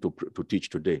was meant to teach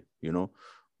today, you know,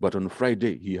 but on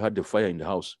Friday he had the fire in the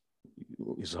house.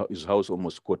 His house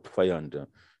almost caught fire, and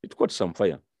it caught some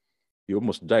fire. He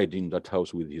almost died in that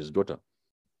house with his daughter.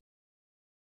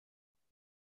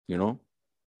 You know,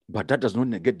 but that does not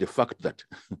negate the fact that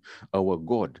our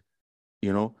God,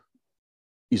 you know,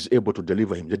 is able to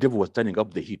deliver him. The devil was turning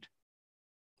up the heat.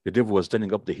 The devil was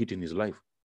turning up the heat in his life.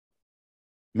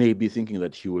 Maybe thinking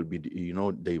that he will be, you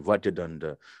know, diverted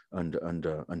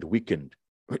and weakened.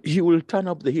 He will turn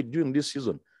up the heat during this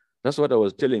season. That's what I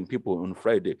was telling people on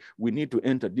Friday. We need to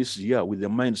enter this year with the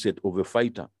mindset of a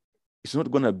fighter. It's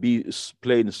not going to be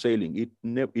plain sailing. It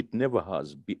never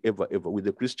has be ever with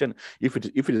the Christian. If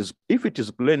it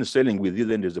is plain sailing with you,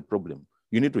 then there's a problem.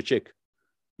 You need to check.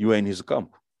 You are in his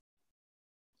camp.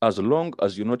 As long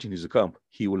as you're not in his camp,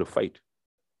 he will fight.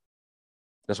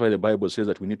 That's why the Bible says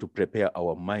that we need to prepare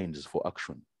our minds for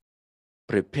action.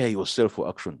 Prepare yourself for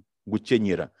action.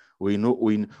 Guchenyera. We know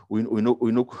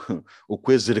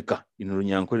ukwezirika.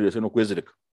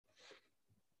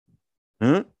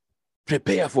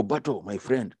 Prepare for battle, my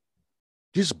friend.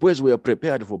 These boys were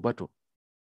prepared for battle.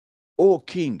 O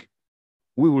king,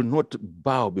 we will not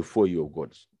bow before your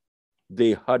gods.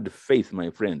 They had faith,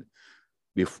 my friend,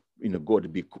 in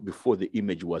God before the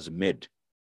image was made.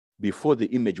 Before the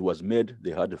image was made,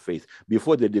 they had faith.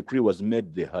 Before the decree was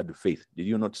made, they had faith. Did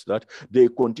you notice that? They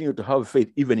continued to have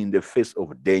faith even in the face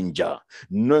of danger,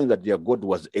 knowing that their God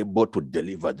was able to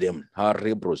deliver them.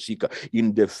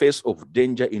 In the face of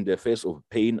danger, in the face of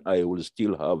pain, I will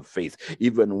still have faith.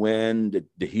 Even when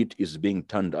the heat is being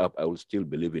turned up, I will still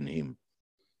believe in him.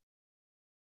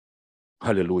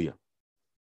 Hallelujah.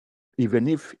 Even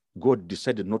if God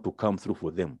decided not to come through for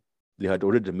them, they had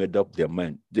already made up their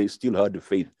mind. They still had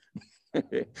faith.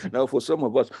 Now, for some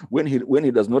of us, when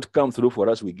he does not come through for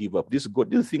us, we give up. These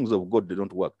things of God, they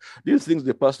don't work. These things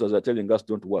the pastors are telling us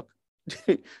don't work.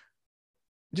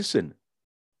 Listen,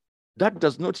 that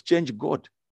does not change God,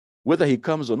 whether he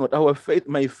comes or not.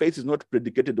 My faith is not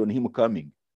predicated on him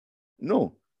coming.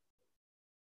 No.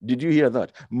 Did you hear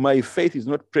that? My faith is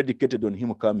not predicated on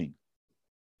him coming.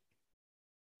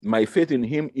 My faith in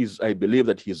him is, I believe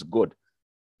that he is God,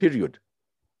 period.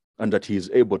 And that he is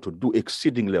able to do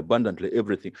exceedingly abundantly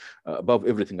everything, above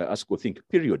everything I ask or think,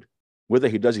 period. Whether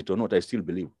he does it or not, I still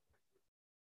believe.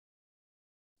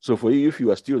 So for you, if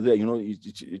you are still there, you know,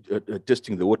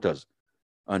 testing the waters,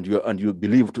 and you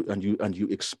believe and you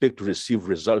expect to receive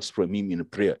results from him in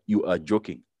prayer, you are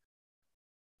joking.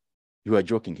 You are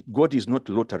joking. God is not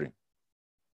lottery.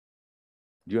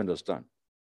 Do you understand?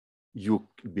 You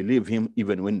believe him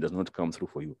even when he does not come through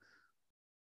for you.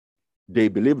 They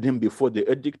believed him before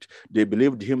the edict. They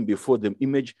believed him before the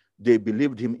image. They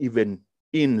believed him even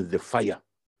in the fire.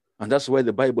 And that's why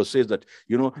the Bible says that,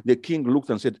 you know, the king looked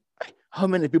and said, how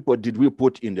many people did we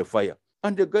put in the fire?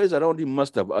 And the guys around him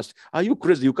must have asked, are you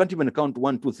crazy? You can't even count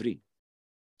 1, 2, 3. He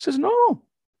says, no.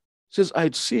 He says,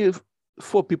 I'd see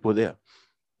 4 people there.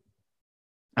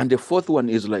 And the 4th one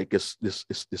is like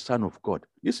the Son of God.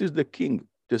 This is the king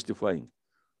testifying.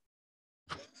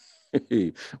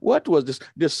 What was this?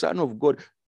 The Son of God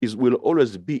will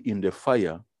always be in the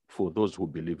fire for those who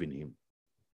believe in him.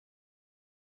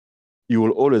 You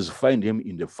will always find him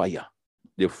in the fire.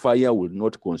 The fire will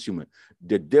not consume it.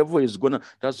 The devil is gonna,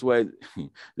 that's why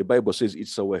the Bible says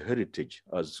it's our heritage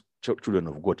as children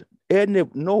of God.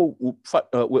 No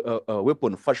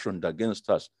weapon fashioned against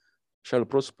us shall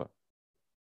prosper.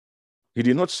 He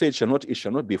did not say it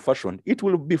shall not be fashioned. It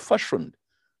will be fashioned.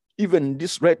 Even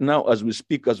this right now, as we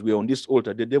speak, as we are on this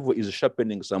altar, the devil is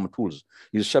sharpening some tools.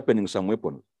 He's sharpening some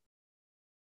weapons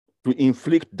to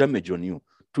inflict damage on you,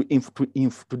 to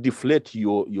deflate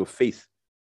your faith.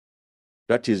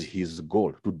 That is his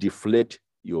goal, to deflate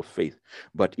your faith.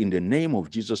 But in the name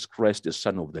of Jesus Christ, the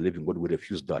Son of the living God, we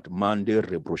refuse that. Mande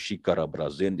rebroshika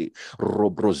rabrazende,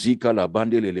 robrozika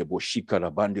labande leboshika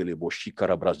labande leboshika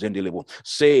rabrazende lebo.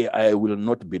 Say, I will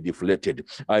not be deflated.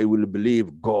 I will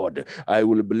believe God. I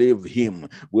will believe him.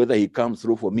 Whether he comes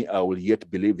through for me, I will yet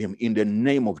believe him. In the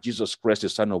name of Jesus Christ, the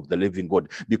Son of the living God,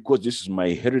 because this is my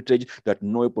heritage, that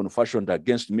no weapon fashioned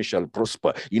against me shall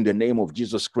prosper. In the name of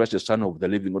Jesus Christ, the Son of the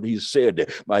living God, he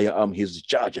said, I am his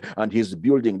church, and his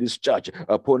building this church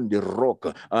upon the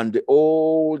rock, and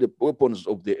all the weapons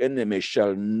of the enemy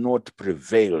shall not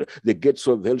prevail. The gates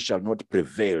of hell shall not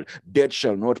prevail. Death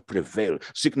shall not prevail.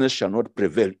 Sickness shall not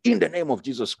prevail. In the name of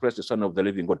Jesus Christ, the Son of the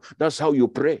living God. That's how you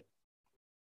pray.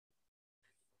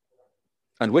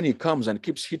 And when he comes and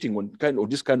keeps hitting on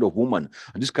this kind of woman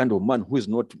and this kind of man who is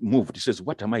not moved, he says,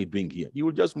 what am I doing here? He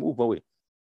will just move away.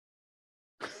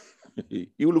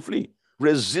 He will flee.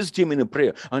 Resist him in a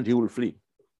prayer and he will flee.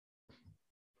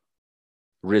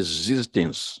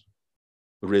 Resistance.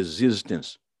 Do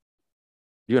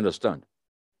you understand?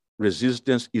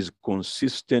 Resistance is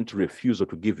consistent refusal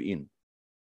to give in.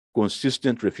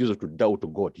 Consistent refusal to doubt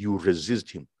God. You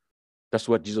resist him. That's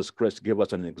what Jesus Christ gave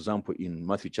us an example in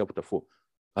Matthew chapter 4.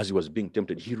 As he was being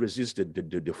tempted, he resisted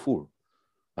the fool.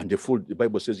 And the fool, the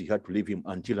Bible says he had to leave him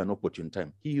until an opportune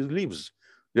time. He leaves.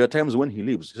 There are times when he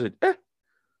leaves. He said,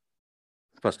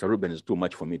 Pastor Ruben is too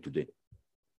much for me today.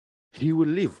 He will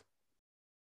leave.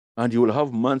 And he will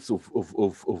have months of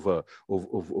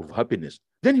happiness.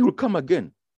 Then he will come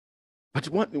again. But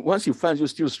once he finds you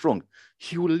still strong,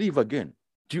 he will leave again.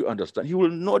 Do you understand? He will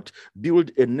not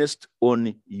build a nest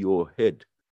on your head.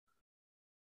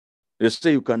 Let's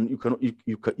say you cannot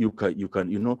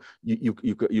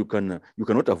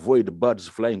avoid birds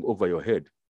flying over your head.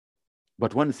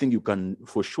 But one thing you can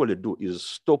for surely do is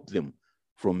stop them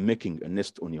from making a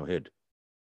nest on your head.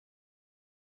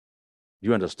 Do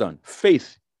you understand?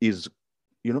 Faith is,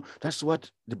 that's what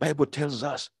the Bible tells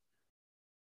us.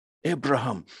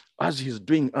 Abraham, as he's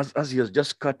doing, as he has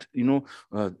just cut, in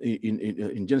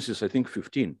Genesis, I think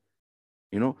 15,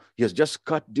 he has just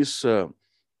cut this, the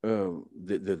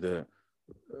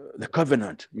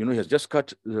covenant, he has just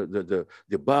cut the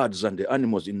birds and the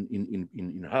animals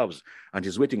in halves, and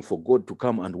he's waiting for God to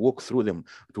come and walk through them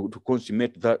to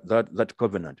consummate that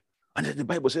covenant. And the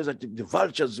Bible says that the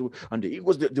vultures and the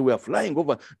eagles, they were flying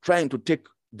over trying to take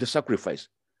the sacrifice.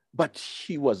 But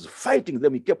he was fighting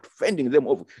them. He kept fending them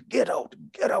off. Get out,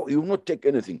 get out. You will not take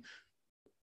anything.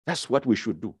 That's what we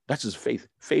should do. That is faith.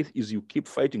 Faith is you keep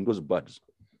fighting those birds.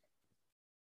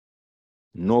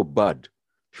 No bird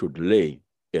should lay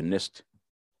a nest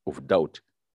of doubt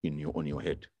on your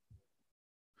head.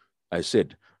 I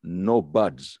said, no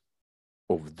birds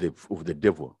of the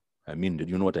devil,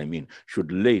 you know what I mean,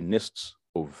 should lay nests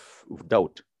of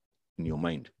doubt in your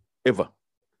mind, ever.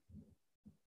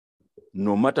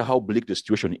 No matter how bleak the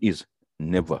situation is,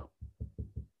 never.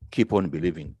 Keep on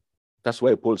believing. That's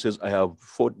why Paul says, I have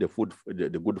fought the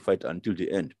good fight until the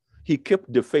end. He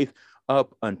kept the faith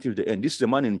up until the end. This is a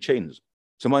man in chains.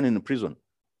 It's a man in prison.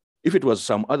 If it was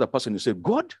some other person, he said,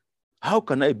 God, how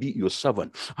can I be your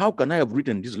servant? How can I have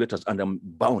written these letters and I'm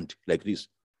bound like this?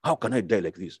 How can I die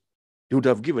like this? He would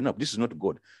have given up. This is not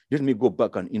God. Let me go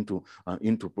back and into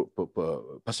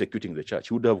persecuting the church.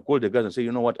 He would have called the guys and say,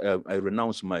 you know what, I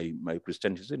renounce my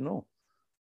Christianity. He said, no,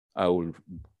 I will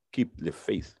keep the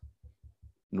faith.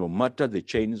 No matter the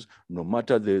chains, no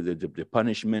matter the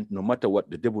punishment, no matter what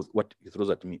the devil, what he throws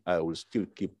at me, I will still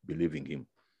keep believing him.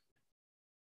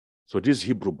 So these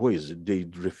Hebrew boys, they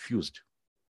refused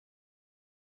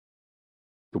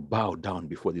to bow down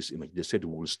before this image. They said,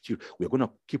 we're going to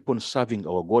keep on serving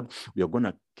our God. We are going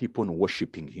to keep on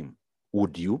worshiping him.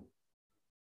 Would you?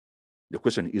 The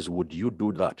question is, would you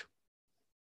do that?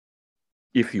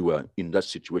 If you were in that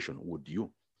situation, would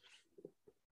you?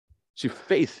 See,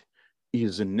 faith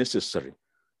is necessary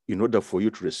in order for you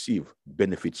to receive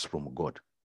benefits from God.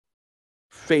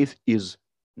 Faith is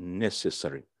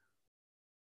necessary.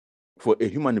 For a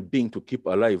human being to keep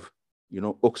alive,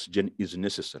 oxygen is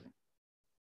necessary.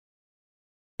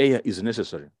 Air is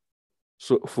necessary.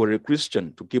 So for a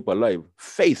Christian to keep alive,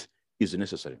 faith is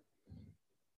necessary.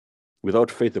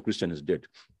 Without faith, the Christian is dead.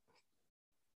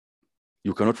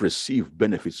 You cannot receive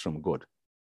benefits from God.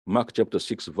 Mark chapter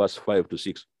 6, verse 5 to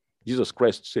 6. Jesus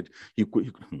Christ said,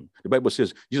 the Bible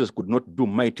says Jesus could not do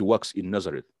mighty works in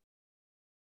Nazareth.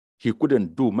 He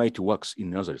couldn't do mighty works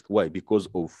in Nazareth. Why? Because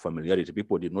of familiarity.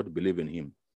 People did not believe in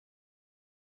him.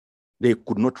 They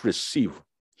could not receive.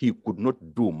 He could not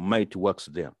do mighty works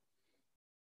there.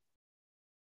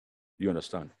 You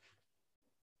understand?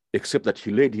 Except that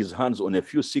he laid his hands on a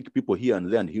few sick people here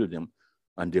and there and healed them.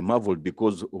 And they marveled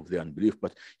because of their unbelief.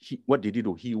 But what did he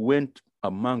do? He went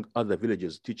among other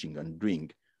villages teaching and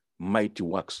doing mighty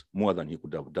works more than he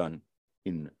could have done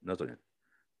in Nazareth.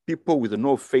 People with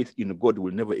no faith in God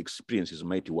will never experience his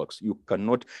mighty works. You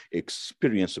cannot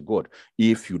experience God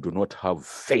if you do not have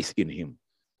faith in him.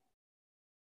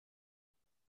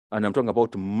 And I'm talking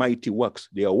about mighty works.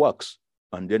 They are works,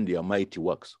 and then they are mighty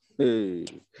works. Hey.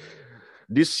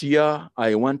 This year,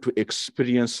 I want to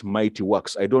experience mighty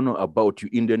works. I don't know about you.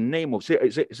 In the name of, say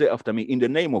after me, in the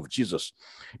name of Jesus,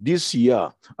 this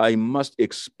year, I must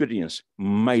experience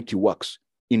mighty works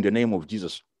in the name of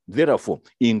Jesus. Therefore,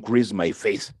 increase my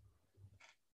faith.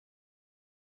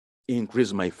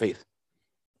 Increase my faith.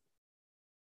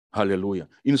 Hallelujah.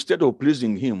 Instead of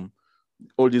pleasing him,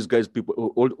 all these guys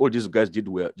did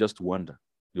were just wonder.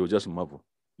 They were just marvel.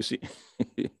 You see,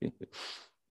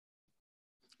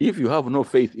 if you have no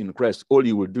faith in Christ, all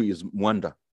you will do is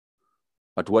wonder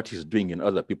at what he's doing in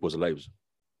other people's lives.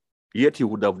 Yet he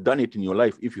would have done it in your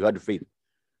life if you had faith.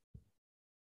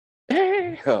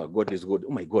 Hey, God is good.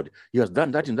 Oh my God, he has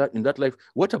done that in that life.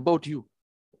 What about you?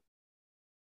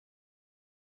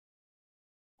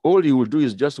 All you will do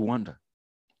is just wonder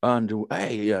and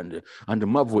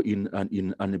marvel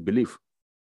in unbelief.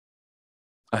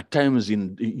 At times,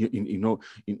 with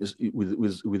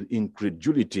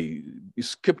incredulity,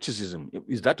 skepticism.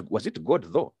 Was it God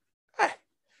though?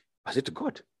 Was it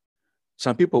God?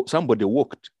 Somebody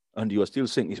walked, and you are still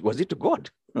saying, was it God?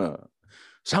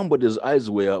 Somebody's eyes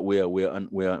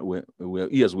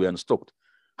ears were unstopped.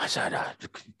 I said,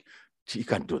 he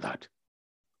can't do that.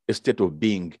 A state of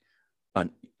being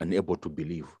unable to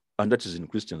believe, and that is in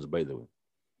Christians, by the way.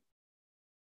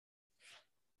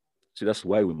 See, that's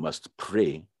why we must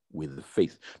pray with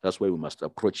faith. That's why we must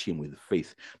approach him with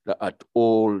faith, that at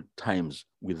all times,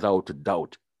 without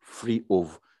doubt, free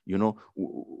of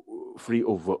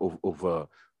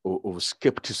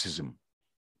skepticism.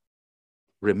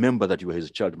 Remember that you are his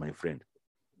child, my friend.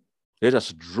 Let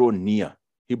us draw near.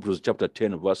 Hebrews chapter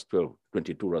 10, verse 22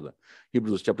 rather.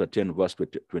 Hebrews chapter 10, verse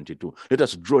 22. Let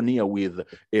us draw near with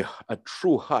a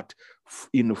true heart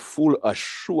in full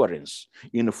assurance.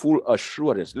 In full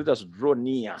assurance. Let us draw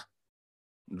near.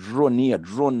 Draw near,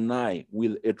 draw nigh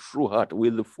with a true heart,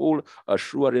 with the full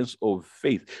assurance of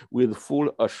faith, with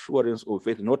full assurance of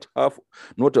faith, not half,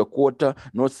 not a quarter,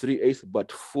 not 3/8,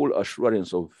 but full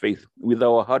assurance of faith. With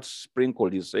our hearts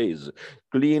sprinkled, he says,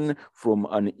 clean from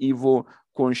an evil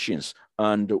conscience,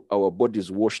 and our bodies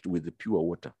washed with pure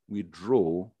water. We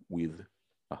draw with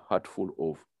a heart full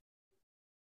of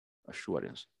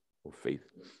assurance of faith.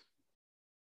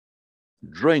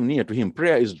 Drawing near to him.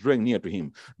 Prayer is drawing near to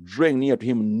him. Drawing near to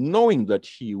him, knowing that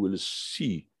he will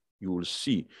see, you will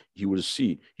see, he will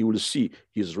see, he will see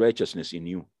his righteousness in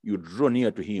you. You draw near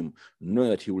to him,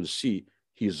 knowing that he will see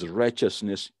his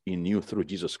righteousness in you through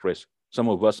Jesus Christ. Some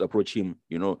of us approach him,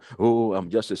 oh, I'm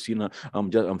just a sinner.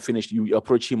 I'm finished. You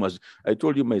approach him as, I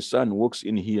told you, my son walks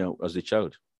in here as a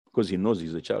child because he knows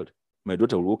he's a child. My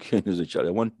daughter will walk in as a child.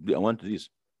 I want this.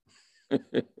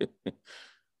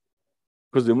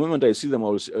 Because the moment I see them,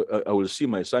 I will see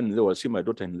my son in them, I will see my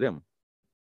daughter in them.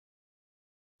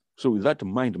 So with that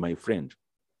mind, my friend,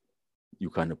 you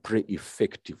can pray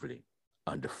effectively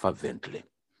and fervently.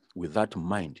 With that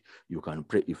mind, you can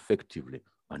pray effectively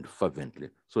and fervently,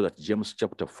 so that James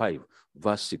chapter 5,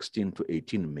 verse 16 to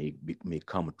 18 may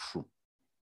come true.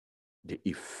 The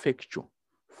effectual,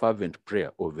 fervent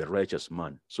prayer of a righteous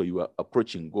man. So you are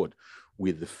approaching God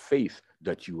with the faith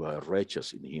that you are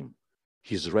righteous in him.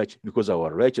 He's right, because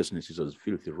our righteousness is as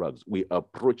filthy rags. We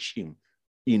approach him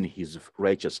in his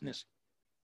righteousness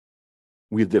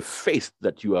with the faith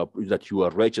that you are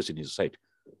righteous in his sight.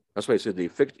 That's why I said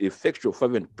the effectual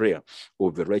fervent prayer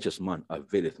of a righteous man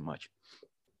availeth much.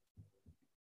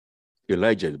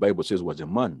 Elijah, the Bible says, was a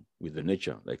man with a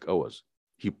nature like ours.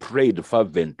 He prayed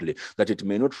fervently that it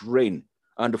may not rain.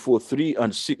 And for 3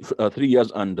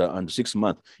 years and 6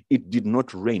 months, it did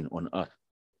not rain on earth.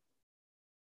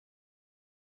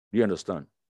 Do you understand?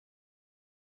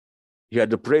 He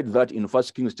had prayed that in 1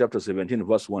 Kings chapter 17,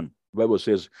 verse 1. The Bible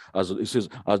says, as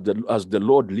the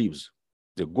Lord lives,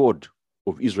 the God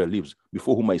of Israel lives,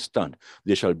 before whom I stand,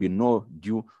 there shall be no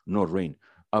dew, no rain,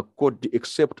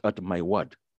 except at my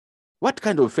word. What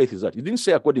kind of faith is that? He didn't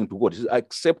say according to God. He said,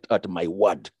 except at my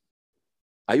word.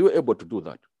 Are you able to do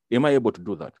that? Am I able to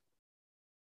do that?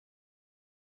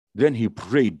 Then he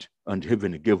prayed and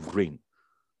heaven gave rain.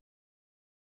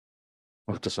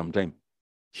 After some time,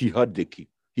 he had the key.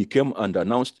 He came and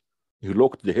announced, he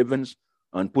locked the heavens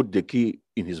and put the key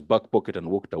in his back pocket and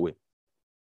walked away.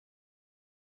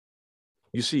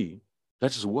 You see,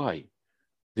 that is why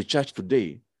the church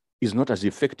today is not as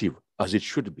effective as it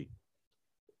should be.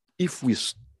 If we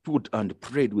stood and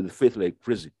prayed with faith like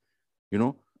crazy, you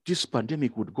know, this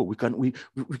pandemic would go.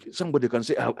 Somebody can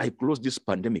say, I close this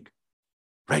pandemic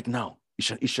right now.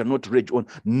 It shall not rage on.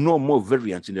 No more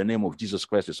variants in the name of Jesus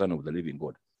Christ, the Son of the living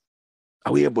God.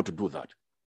 Are we able to do that?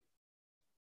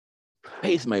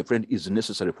 Faith, my friend, is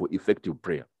necessary for effective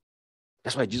prayer.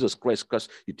 That's why Jesus Christ,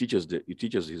 he teaches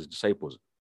his disciples.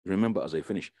 Remember, as I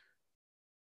finish,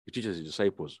 he teaches his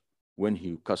disciples when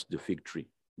he cast the fig tree.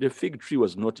 The fig tree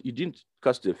was not, he didn't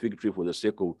cast the fig tree for the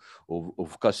sake of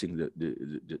casting the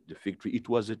fig tree. It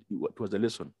was a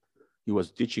lesson. He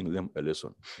was teaching them a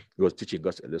lesson. He was teaching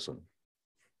us a lesson.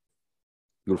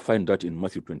 You'll find that in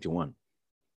Matthew 21.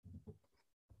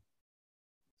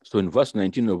 So in verse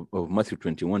 19 of Matthew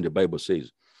 21, the Bible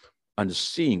says, and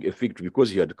seeing a fig tree, because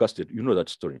he had cast it, you know that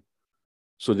story.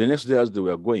 So the next day as they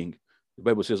were going, the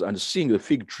Bible says, and seeing a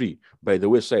fig tree by the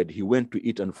wayside, he went to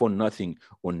it and found nothing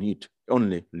on it,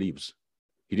 only leaves.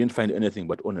 He didn't find anything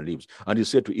but only leaves. And he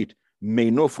said to it,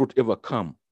 may no fruit ever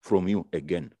come from you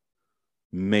again.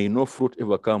 May no fruit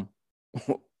ever come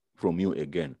from you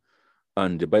again.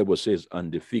 And the Bible says,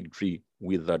 and the fig tree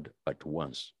withered at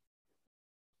once.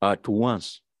 At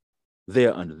once,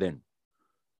 there and then,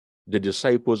 the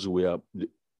disciples were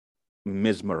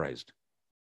mesmerized.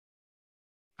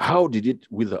 How did it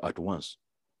wither at once?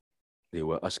 They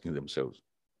were asking themselves.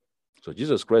 So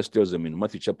Jesus Christ tells them in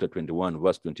Matthew chapter 21,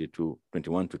 verse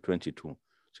 21 to 22,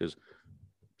 says,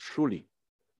 truly,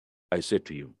 I say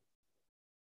to you,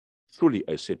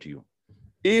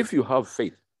 if you have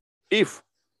faith,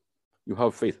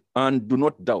 and do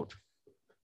not doubt.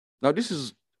 Now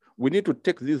we need to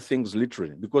take these things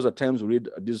literally, because at times we read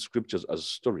these scriptures as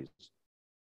stories.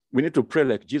 We need to pray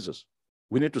like Jesus.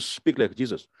 We need to speak like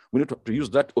Jesus. We need to use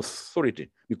that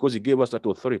authority, because he gave us that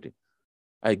authority.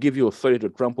 I give you authority to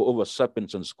trample over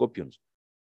serpents and scorpions.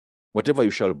 Whatever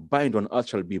you shall bind on earth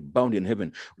shall be bound in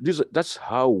heaven. That's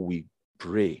how we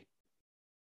pray.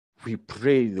 We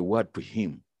pray the word to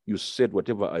him. You said,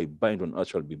 whatever I bind on earth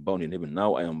shall be bound in heaven.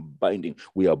 Now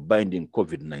we are binding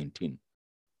COVID-19.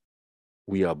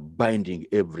 We are binding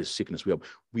every sickness.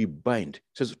 We bind. It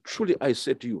says, truly I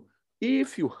say to you,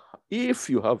 if you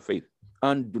have faith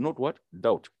and do not what?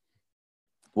 Doubt.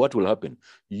 What will happen?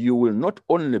 You will not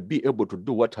only be able to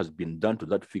do what has been done to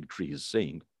that fig tree, he's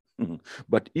saying,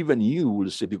 but even you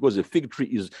will say, because the fig tree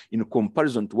is in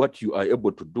comparison to what you are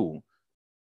able to do,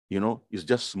 is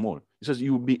just small. He says,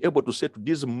 you will be able to say to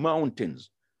these mountains.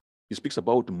 He speaks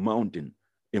about mountain.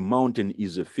 A mountain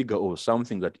is a figure of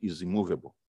something that is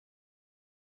immovable.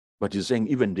 But he's saying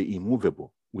even the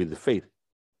immovable, with faith,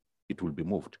 it will be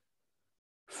moved.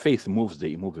 Faith moves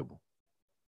the immovable.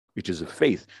 It is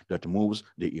faith that moves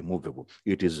the immovable.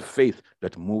 It is faith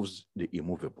that moves the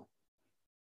immovable.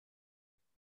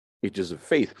 It is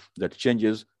faith that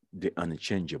changes the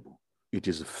unchangeable. It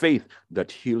is faith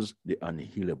that heals the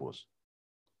unhealables.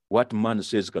 What man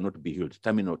says cannot be healed,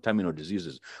 terminal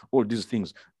diseases, all these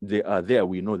things, they are there,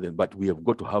 we know them, but we have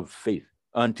got to have faith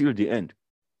until the end.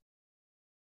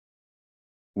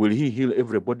 Will he heal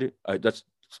everybody?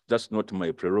 That's not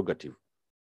my prerogative.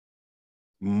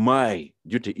 My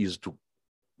duty is to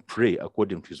pray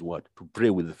according to his word, to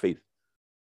pray with faith.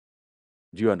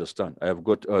 Do you understand? I have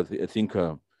got, I think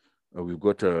we've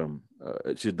got, Dr.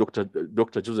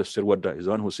 Joseph Serwada is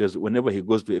the one who says whenever he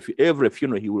goes to every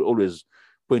funeral, he will always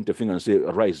point a finger and say,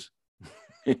 arise.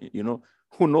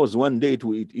 Who knows, one day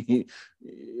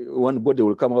one body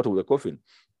will come out of the coffin.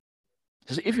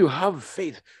 He says, if you have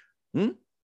faith, you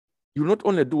will not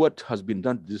only do what has been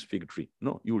done to this fig tree.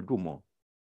 No, you will do more.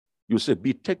 You say,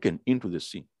 be taken into the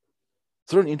sea,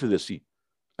 thrown into the sea.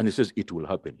 And he says, it will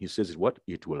happen. He says, what?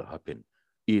 It will happen.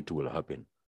 It will happen.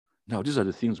 Now, these are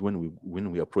the things when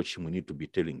we approach him, we need to be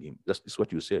telling him. That's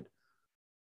what you said.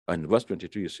 And verse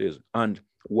 22, he says, and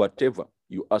whatever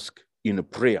you ask in a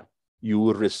prayer, you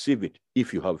will receive it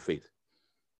if you have faith.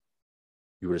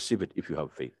 You receive it if you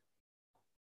have faith.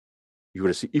 You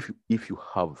receive if you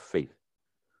have faith.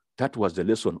 That was the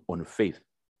lesson on faith.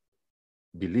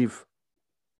 Believing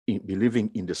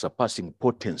in the surpassing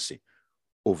potency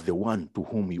of the one to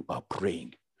whom you are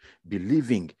praying.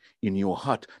 believing in your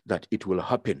heart that it will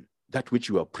happen. That which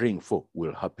you are praying for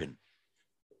will happen.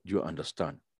 Do you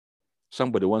understand?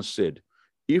 Somebody once said,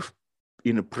 if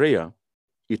in a prayer,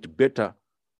 it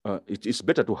is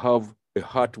better to have a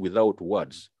heart without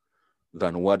words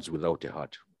than words without a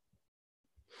heart.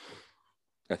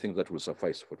 I think that will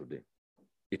suffice for today.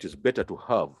 It is better to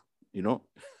have, a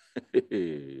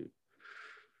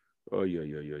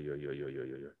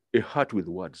heart with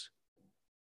words.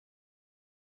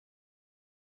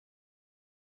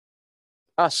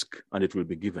 Ask and it will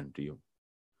be given to you.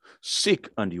 Seek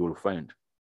and you will find.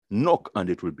 Knock and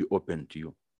it will be opened to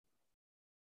you.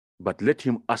 But let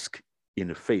him ask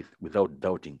in faith without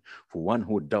doubting. For one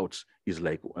who doubts is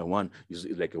like a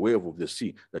wave of the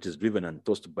sea that is driven and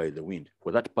tossed by the wind.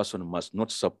 For that person must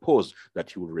not suppose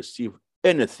that he will receive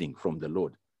anything from the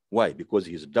Lord. Why? Because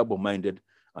he is double-minded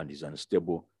and is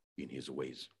unstable in his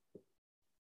ways.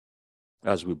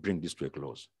 As we bring this to a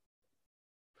close,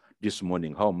 this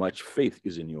morning, how much faith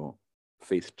is in your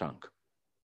faith tank?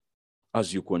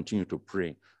 As you continue to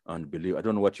pray and believe, I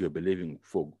don't know what you're believing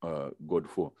for God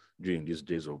for during these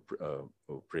days of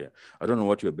prayer. I don't know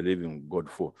what you're believing God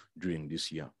for during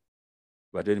this year.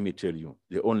 But let me tell you,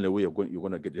 the only way you're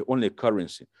going to get, the only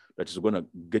currency that is going to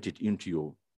get it into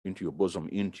your bosom,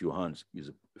 into your hands,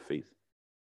 is faith.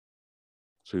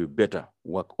 So you better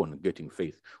work on getting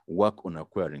faith, work on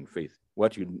acquiring faith.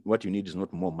 What you need is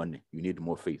not more money, you need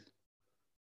more faith.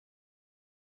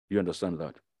 You understand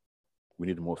that? We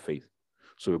need more faith.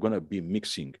 So we're going to be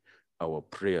mixing our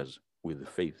prayers with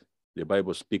faith. The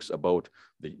Bible speaks about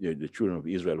the children of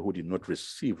Israel who did not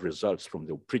receive results from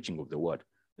the preaching of the word.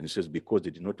 And it says because they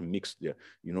did not mix their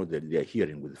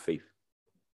hearing with faith.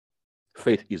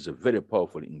 Faith is a very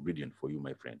powerful ingredient for you,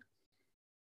 my friend.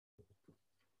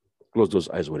 Close those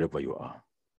eyes wherever you are.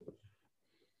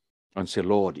 And say,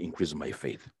 Lord, increase my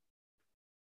faith.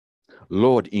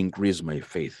 Lord, increase my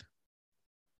faith.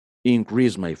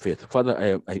 Increase my faith.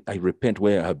 Father, I repent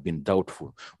where I have been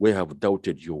doubtful, where I have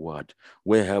doubted your word,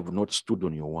 where I have not stood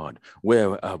on your word,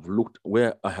 where I have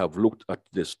looked at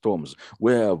the storms,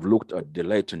 where I have looked at the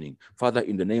lightning. Father,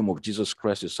 in the name of Jesus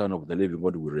Christ, the Son of the living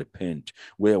God, we repent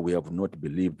where we have not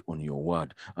believed on your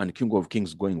word. And King of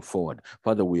Kings, going forward,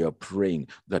 Father, we are praying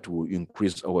that we will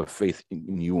increase our faith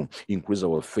in you, increase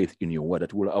our faith in your word,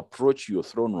 that we will approach your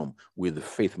throne room with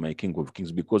faith, my King of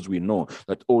Kings, because we know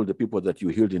that all the people that you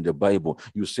healed in the Bible,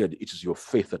 you said it is your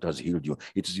faith that has healed you.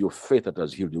 It is your faith that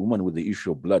has healed you. The woman with the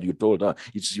issue of blood, you told her,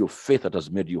 it's your faith that has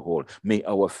made you whole. May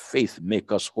our faith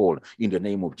make us whole in the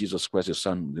name of Jesus Christ, the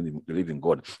Son of the living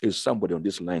God. There's somebody on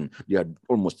this line, they had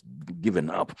almost given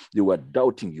up. They were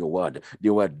doubting your word.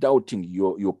 They were doubting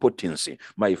your potency.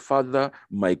 My Father,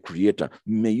 my Creator,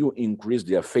 may you increase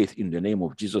their faith in the name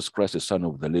of Jesus Christ, the Son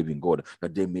of the living God,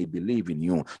 that they may believe in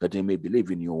you, that they may believe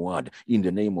in your word in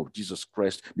the name of Jesus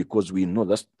Christ, because we know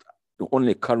that's the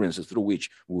only currency through which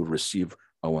we will receive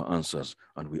our answers.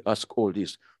 And we ask all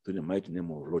this through the mighty name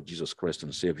of Lord Jesus Christ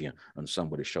and Savior. And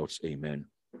somebody shouts amen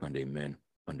and amen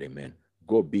and amen.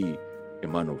 Go be a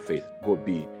man of faith. Go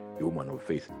be a woman of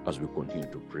faith as we continue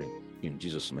to pray. In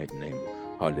Jesus' mighty name.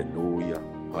 Hallelujah.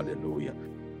 Hallelujah.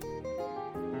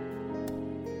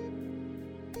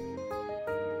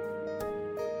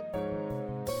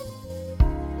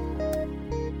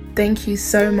 Thank you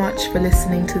so much for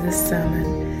listening to this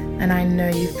sermon, and I know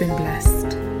you've been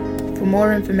blessed. For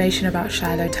more information about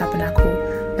Shiloh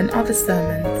Tabernacle and other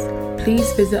sermons,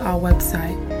 please visit our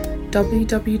website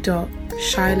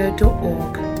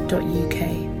www.shiloh.org.uk.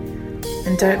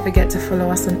 And don't forget to follow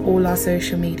us on all our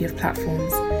social media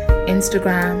platforms,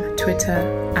 Instagram, Twitter,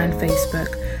 and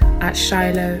Facebook at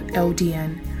Shiloh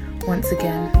LDN. Once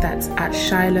again, that's at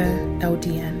Shiloh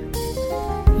LDN.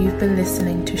 You've been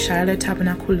listening to Shiloh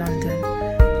Tabernacle London,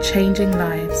 changing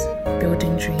lives,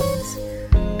 building dreams.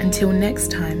 Until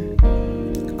next time,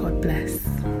 God bless.